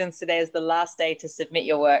design students. Today is the last day to submit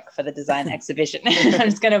your work for the design exhibition.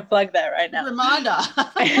 I'm just going to plug that right now. Reminder.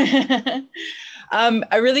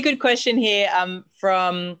 A really good question here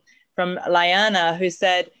from Liana, who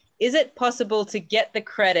said, is it possible to get the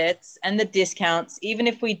credits and the discounts even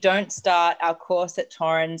if we don't start our course at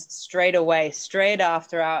Torrens straight away, straight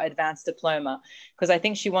after our advanced diploma? Because I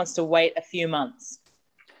think she wants to wait a few months.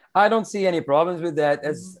 I don't see any problems with that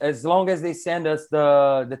as long as they send us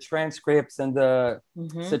the transcripts and the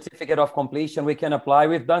certificate of completion, we can apply.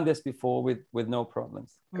 We've done this before with no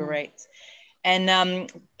problems. Great.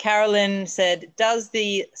 And Carolyn said, does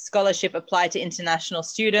the scholarship apply to international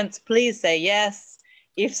students? Please say yes.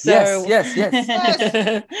 If so, yes.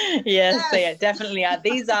 Yes, they definitely are.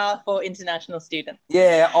 These are for international students.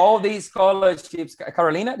 Yeah, all these scholarships,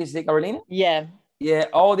 Carolina, did you say Carolina? Yeah. Yeah,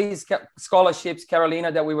 all these scholarships,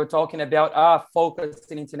 Carolina, that we were talking about are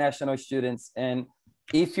focused on international students. And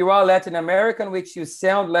if you are Latin American, which you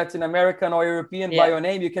sound Latin American or European by your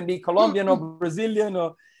name, you can be Colombian or Brazilian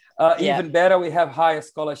or even better, we have higher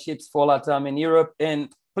scholarships for LATAM in Europe.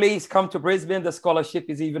 And please come to Brisbane. The scholarship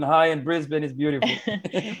is even higher and Brisbane is beautiful.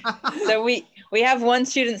 So we have one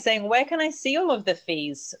student saying, where can I see all of the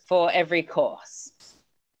fees for every course?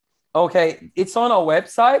 Okay, it's on our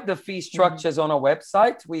website. The fee structure is on our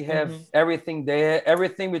website. We have everything there.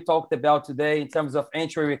 Everything we talked about today in terms of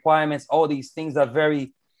entry requirements, all these things are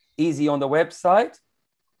very easy on the website.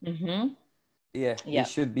 Yeah, you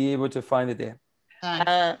should be able to find it there.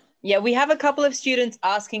 Yeah, we have a couple of students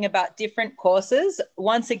asking about different courses.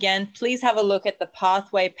 Once again, please have a look at the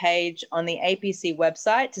pathway page on the APC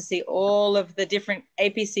website to see all of the different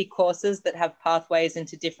APC courses that have pathways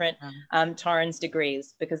into different Torrens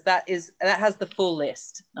degrees, because that has the full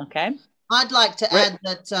list. Okay. I'd like to add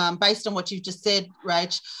that based on what you've just said,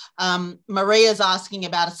 Rach, Maria's asking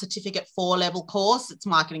about a certificate 4 level course. It's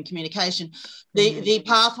marketing communication. The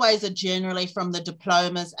pathways are generally from the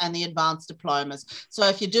diplomas and the advanced diplomas. So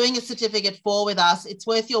if you're doing a certificate 4 with us, it's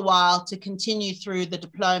worth your while to continue through the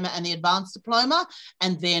diploma and the advanced diploma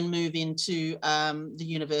and then move into the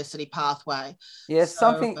university pathway. Yes,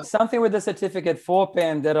 so, something with the certificate 4,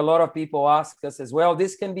 Pam, that a lot of people ask us as well.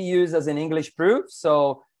 This can be used as an English proof.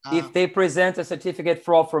 So if they present a certificate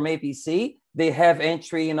from APC, they have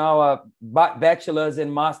entry in our bachelor's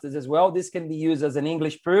and master's as well. This can be used as an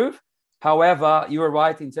English proof. However, you are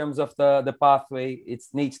right in terms of the pathway. It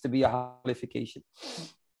needs to be a qualification.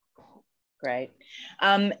 Great.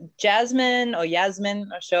 Jasmine,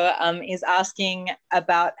 not sure, is asking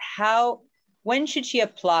about when should she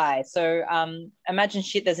apply? So imagine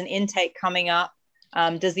there's an intake coming up.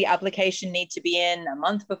 Does the application need to be in a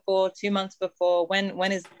month before, 2 months before?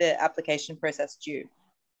 When is the application process due?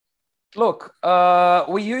 Look,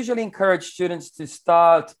 we usually encourage students to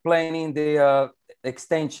start planning their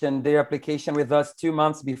extension, their application with us 2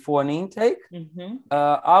 months before an intake.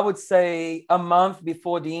 I would say a month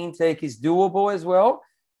before the intake is doable as well.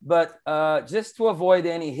 But just to avoid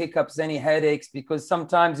any hiccups, any headaches, because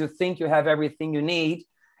sometimes you think you have everything you need,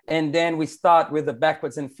 and then we start with the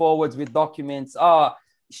backwards and forwards with documents.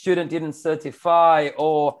 Student didn't certify,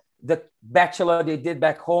 or the bachelor they did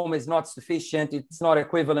back home is not sufficient. It's not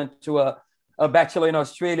equivalent to a bachelor in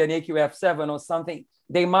Australia, an AQF7 or something.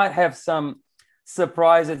 They might have some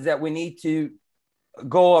surprises that we need to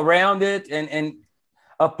go around it and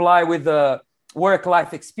apply with the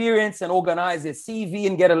work-life experience and organize a CV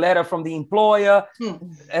and get a letter from the employer.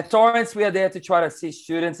 At Torrens, we are there to try to assist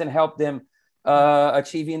students and help them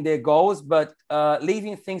achieving their goals, but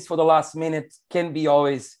leaving things for the last minute can be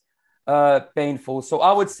always painful. So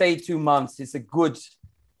I would say 2 months is a good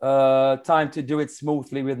time to do it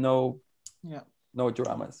smoothly with no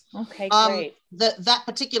dramas. Okay, great. That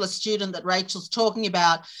particular student that Rachel's talking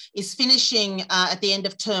about is finishing at the end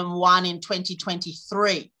of term 1 in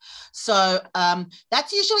 2023. So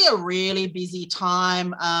that's usually a really busy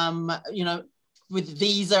time, with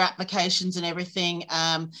visa applications and everything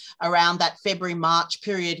around that February, March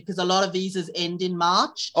period, because a lot of visas end in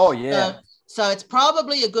March. Oh, yeah. So it's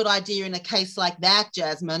probably a good idea in a case like that,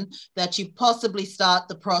 Jasmine, that you possibly start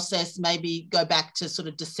the process, maybe go back to sort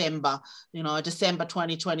of December, December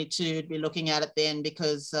 2022, be looking at it then,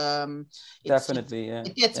 because definitely,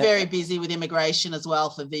 it gets very busy with immigration as well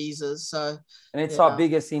for visas. So, and it's our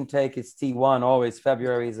biggest intake is T1 always.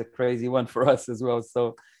 February is a crazy one for us as well.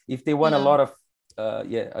 So if they want a lot of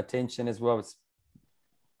attention as well, it's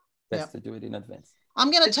best to do it in advance. I'm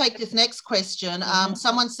going to take this next question.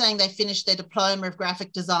 Someone's saying they finished their diploma of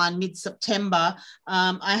graphic design mid-September.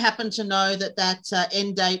 I happen to know that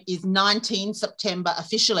end date is 19 September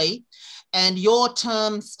officially, and your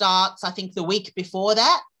term starts, I think, the week before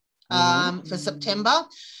that for September.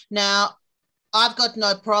 Now, I've got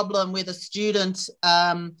no problem with a student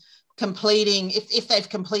completing if they've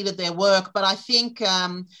completed their work, but I think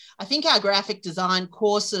our graphic design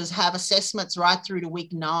courses have assessments right through to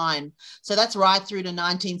week 9, so that's right through to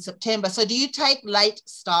 19 September. So do you take late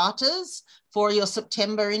starters for your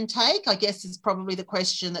September intake? I guess is probably the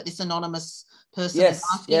question that this anonymous person is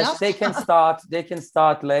asking us. They can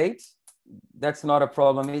start late. That's not a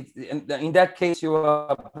problem. In that case you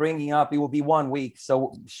are bringing up, it will be 1 week,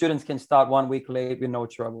 so students can start 1 week late with no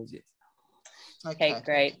troubles. Yes. Okay,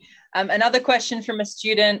 great. Another question from a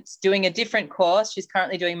student doing a different course. She's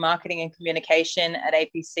currently doing marketing and communication at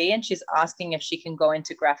APC, and she's asking if she can go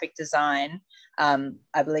into graphic design,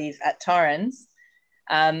 I believe, at Torrens.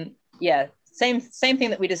 Same thing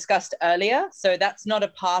that we discussed earlier. So that's not a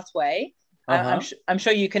pathway. I'm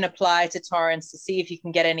sure you can apply to Torrens to see if you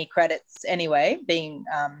can get any credits anyway, being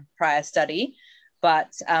prior study.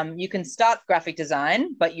 But you can start graphic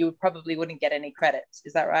design, but you probably wouldn't get any credits.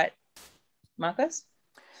 Is that right, Marcus?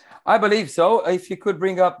 I believe so. If you could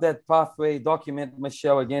bring up that pathway document,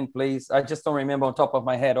 Michelle, again, please. I just don't remember on top of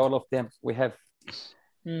my head all of them we have.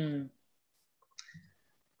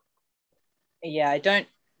 Yeah, I don't,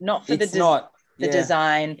 not for the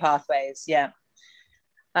design pathways. Yeah.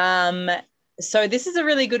 So this is a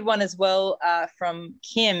really good one as well from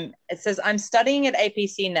Kim. It says, I'm studying at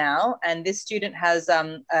APC now, and this student has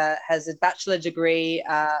a bachelor degree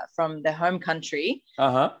from their home country.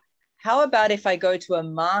 How about if I go to a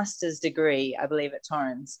master's degree, I believe at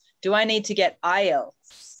Torrens? Do I need to get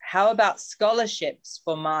IELTS? How about scholarships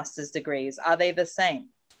for master's degrees? Are they the same?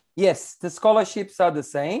 Yes, the scholarships are the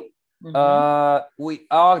same.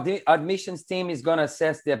 The admissions team is going to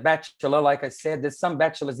assess their bachelor. Like I said, there's some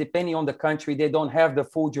bachelors, depending on the country, they don't have the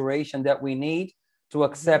full duration that we need to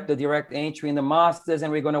accept the direct entry in the masters.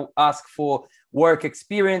 And we're going to ask for work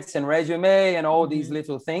experience and resume and all these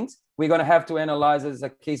little things. We're going to have to analyze as a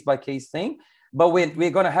case-by-case thing, but we're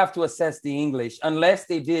going to have to assess the English. Unless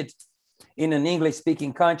they did in an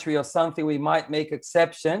English-speaking country or something, we might make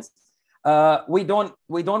exceptions. We don't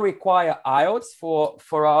require IELTS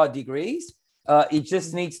for our degrees. It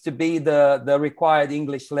just needs to be the required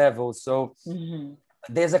English level. So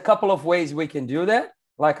there's a couple of ways we can do that.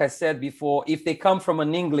 Like I said before, if they come from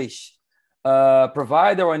an English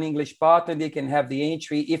provider or an English partner, they can have the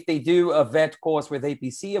entry. If they do a VET course with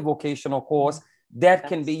APC, a vocational course, that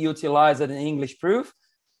can be utilized as an English proof.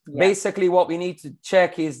 Basically, what we need to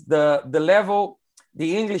check is the level,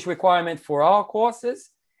 the English requirement for our courses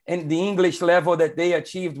and the English level that they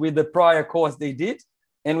achieved with the prior course they did.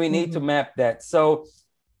 And we need to map that. So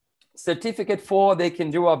certificate 4, they can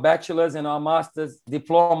do our bachelor's and our master's,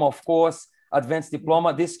 diploma, of course, advanced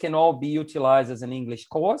diploma. This can all be utilized as an English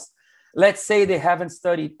course. Let's say they haven't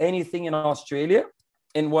studied anything in Australia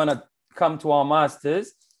and want to come to our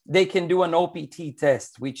masters. They can do an OPT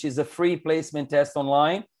test, which is a free placement test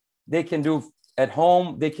online. They can do at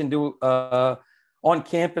home. They can do on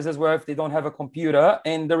campus as well if they don't have a computer,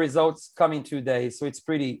 and the results come in 2 days. So it's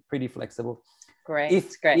pretty flexible. Great.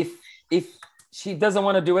 If she doesn't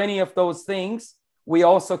want to do any of those things, we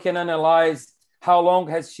also can analyze how long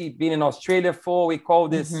has she been in Australia for. We call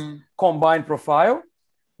this combined profile.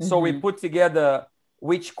 So we put together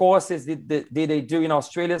which courses did they do in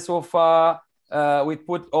Australia so far. We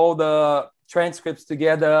put all the transcripts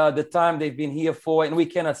together, the time they've been here for, and we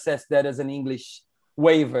can assess that as an English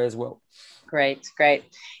waiver as well. Great.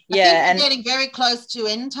 Yeah, and getting very close to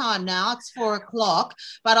end time now. It's 4 o'clock,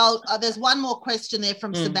 but there's one more question there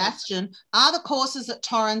from Sebastian. Are the courses at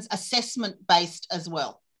Torrens assessment based as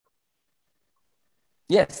well?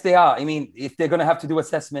 Yes, they are. I mean, if they're going to have to do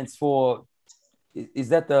assessments for, is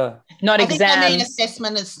that the... Not exams. I think they mean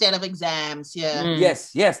assessment instead of exams, yeah.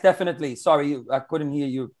 Yes, definitely. Sorry, I couldn't hear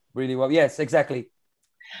you really well. Yes, exactly.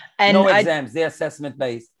 And no exams, they're assessment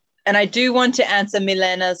based. And I do want to answer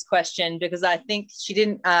Milena's question because I think she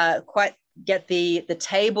didn't quite get the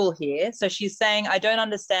table here. So she's saying, I don't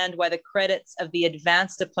understand why the credits of the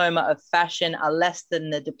advanced diploma of fashion are less than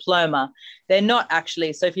the diploma. They're not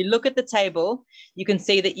actually. So if you look at the table, you can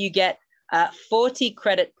see that you get 40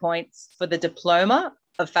 credit points for the diploma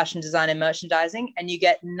of fashion design and merchandising, and you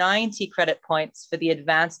get 90 credit points for the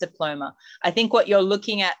advanced diploma. I think what you're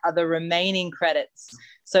looking at are the remaining credits.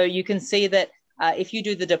 So you can see that if you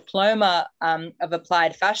do the diploma of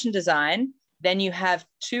applied fashion design, then you have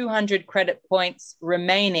 200 credit points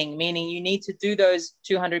remaining, meaning you need to do those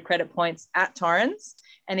 200 credit points at Torrens.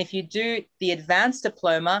 And if you do the advanced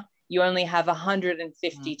diploma, you only have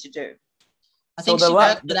 150 to do. I think so she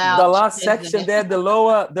worked it out. The last section there, the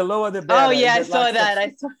lower the better. Oh yeah, I saw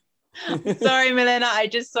that. Sorry, Milena. I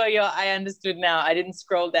just saw I understood now. I didn't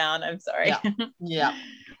scroll down. I'm sorry. Yeah.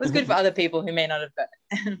 It was good for other people who may not have got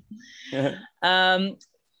it.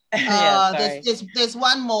 There's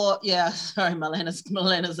one more. Yeah, sorry,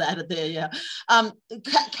 Milena's added there. Yeah.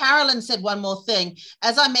 Carolyn said one more thing.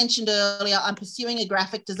 As I mentioned earlier, I'm pursuing a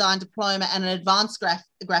graphic design diploma and an advanced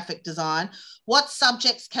graphic design. What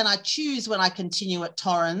subjects can I choose when I continue at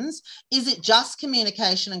Torrens? Is it just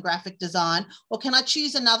communication and graphic design, or can I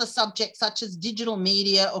choose another subject such as digital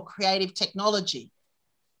media or creative technology?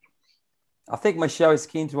 I think Michelle is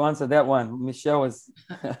keen to answer that one. Michelle is.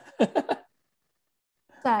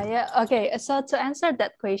 Yeah, okay. So to answer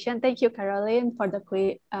that question, thank you, Caroline, for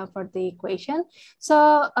the question.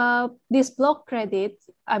 So this block credit,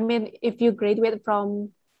 I mean, if you graduate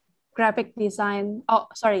from graphic design,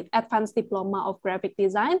 advanced diploma of graphic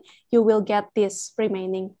design, you will get this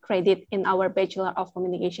remaining credit in our Bachelor of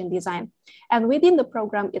Communication Design. And within the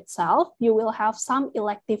program itself, you will have some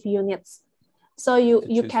elective units. So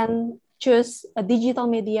you can choose a digital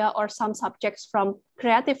media or some subjects from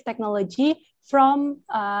creative technology from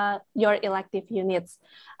your elective units.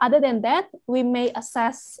 Other than that, we may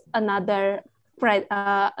assess another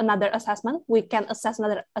assessment. We can assess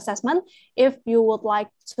another assessment if you would like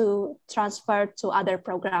to transfer to other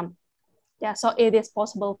program. Yeah, so it is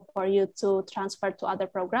possible for you to transfer to other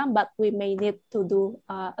program, but we may need to do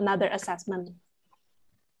another assessment.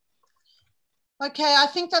 Okay, I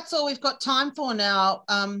think that's all we've got time for now.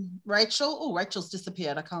 Rachel. Oh, Rachel's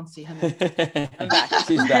disappeared. I can't see her now. I'm back.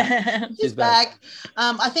 She's back. She's back.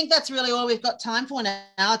 I think that's really all we've got time for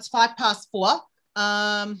now. It's 4:05.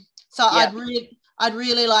 So yep. I'd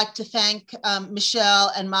really like to thank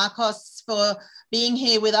Michelle and Marcos for being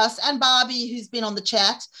here with us, and Barbie, who's been on the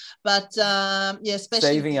chat. But yeah,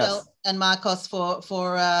 especially Michelle and Marcos for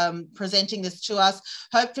presenting this to us.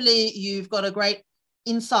 Hopefully, you've got a great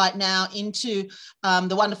insight now into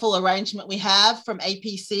the wonderful arrangement we have from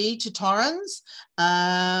APC to Torrens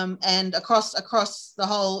and across the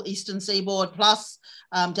whole Eastern Seaboard plus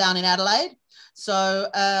down in Adelaide. So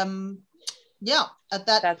yeah, at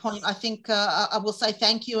that point, I think I will say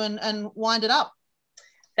thank you and wind it up.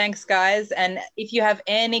 Thanks, guys. And if you have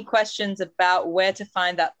any questions about where to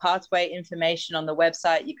find that pathway information on the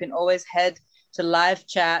website, you can always head to live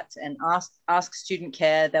chat and ask student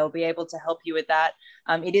care. They'll be able to help you with that.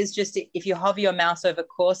 It is just, if you hover your mouse over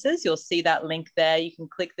courses, you'll see that link there. You can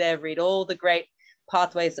click there, read all the great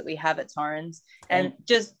pathways that we have at Torrens. And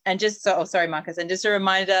sorry, Marcus, and just a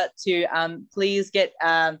reminder to please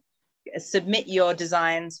submit your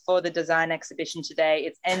designs for the design exhibition today.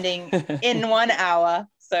 It's ending in 1 hour.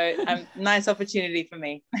 So nice opportunity for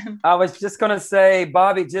me. I was just going to say,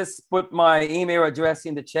 Bobby just put my email address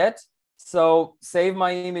in the chat. So save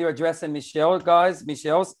my email address and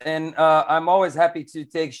Michelle's. And I'm always happy to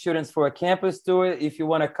take students for a campus tour. If you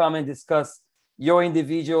want to come and discuss your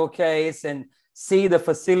individual case and see the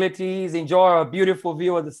facilities, enjoy a beautiful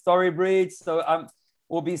view of the Story Bridge. So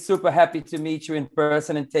we'll be super happy to meet you in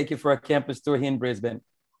person and take you for a campus tour here in Brisbane.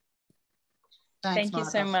 Thank you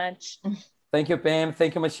so much. Thank you, Pam.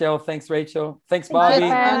 Thank you, Michelle. Thanks, Rachel. Thanks, Bobby. Thank you,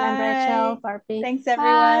 Pam and Rachel, Barbie. Thanks,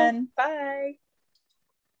 everyone. Bye.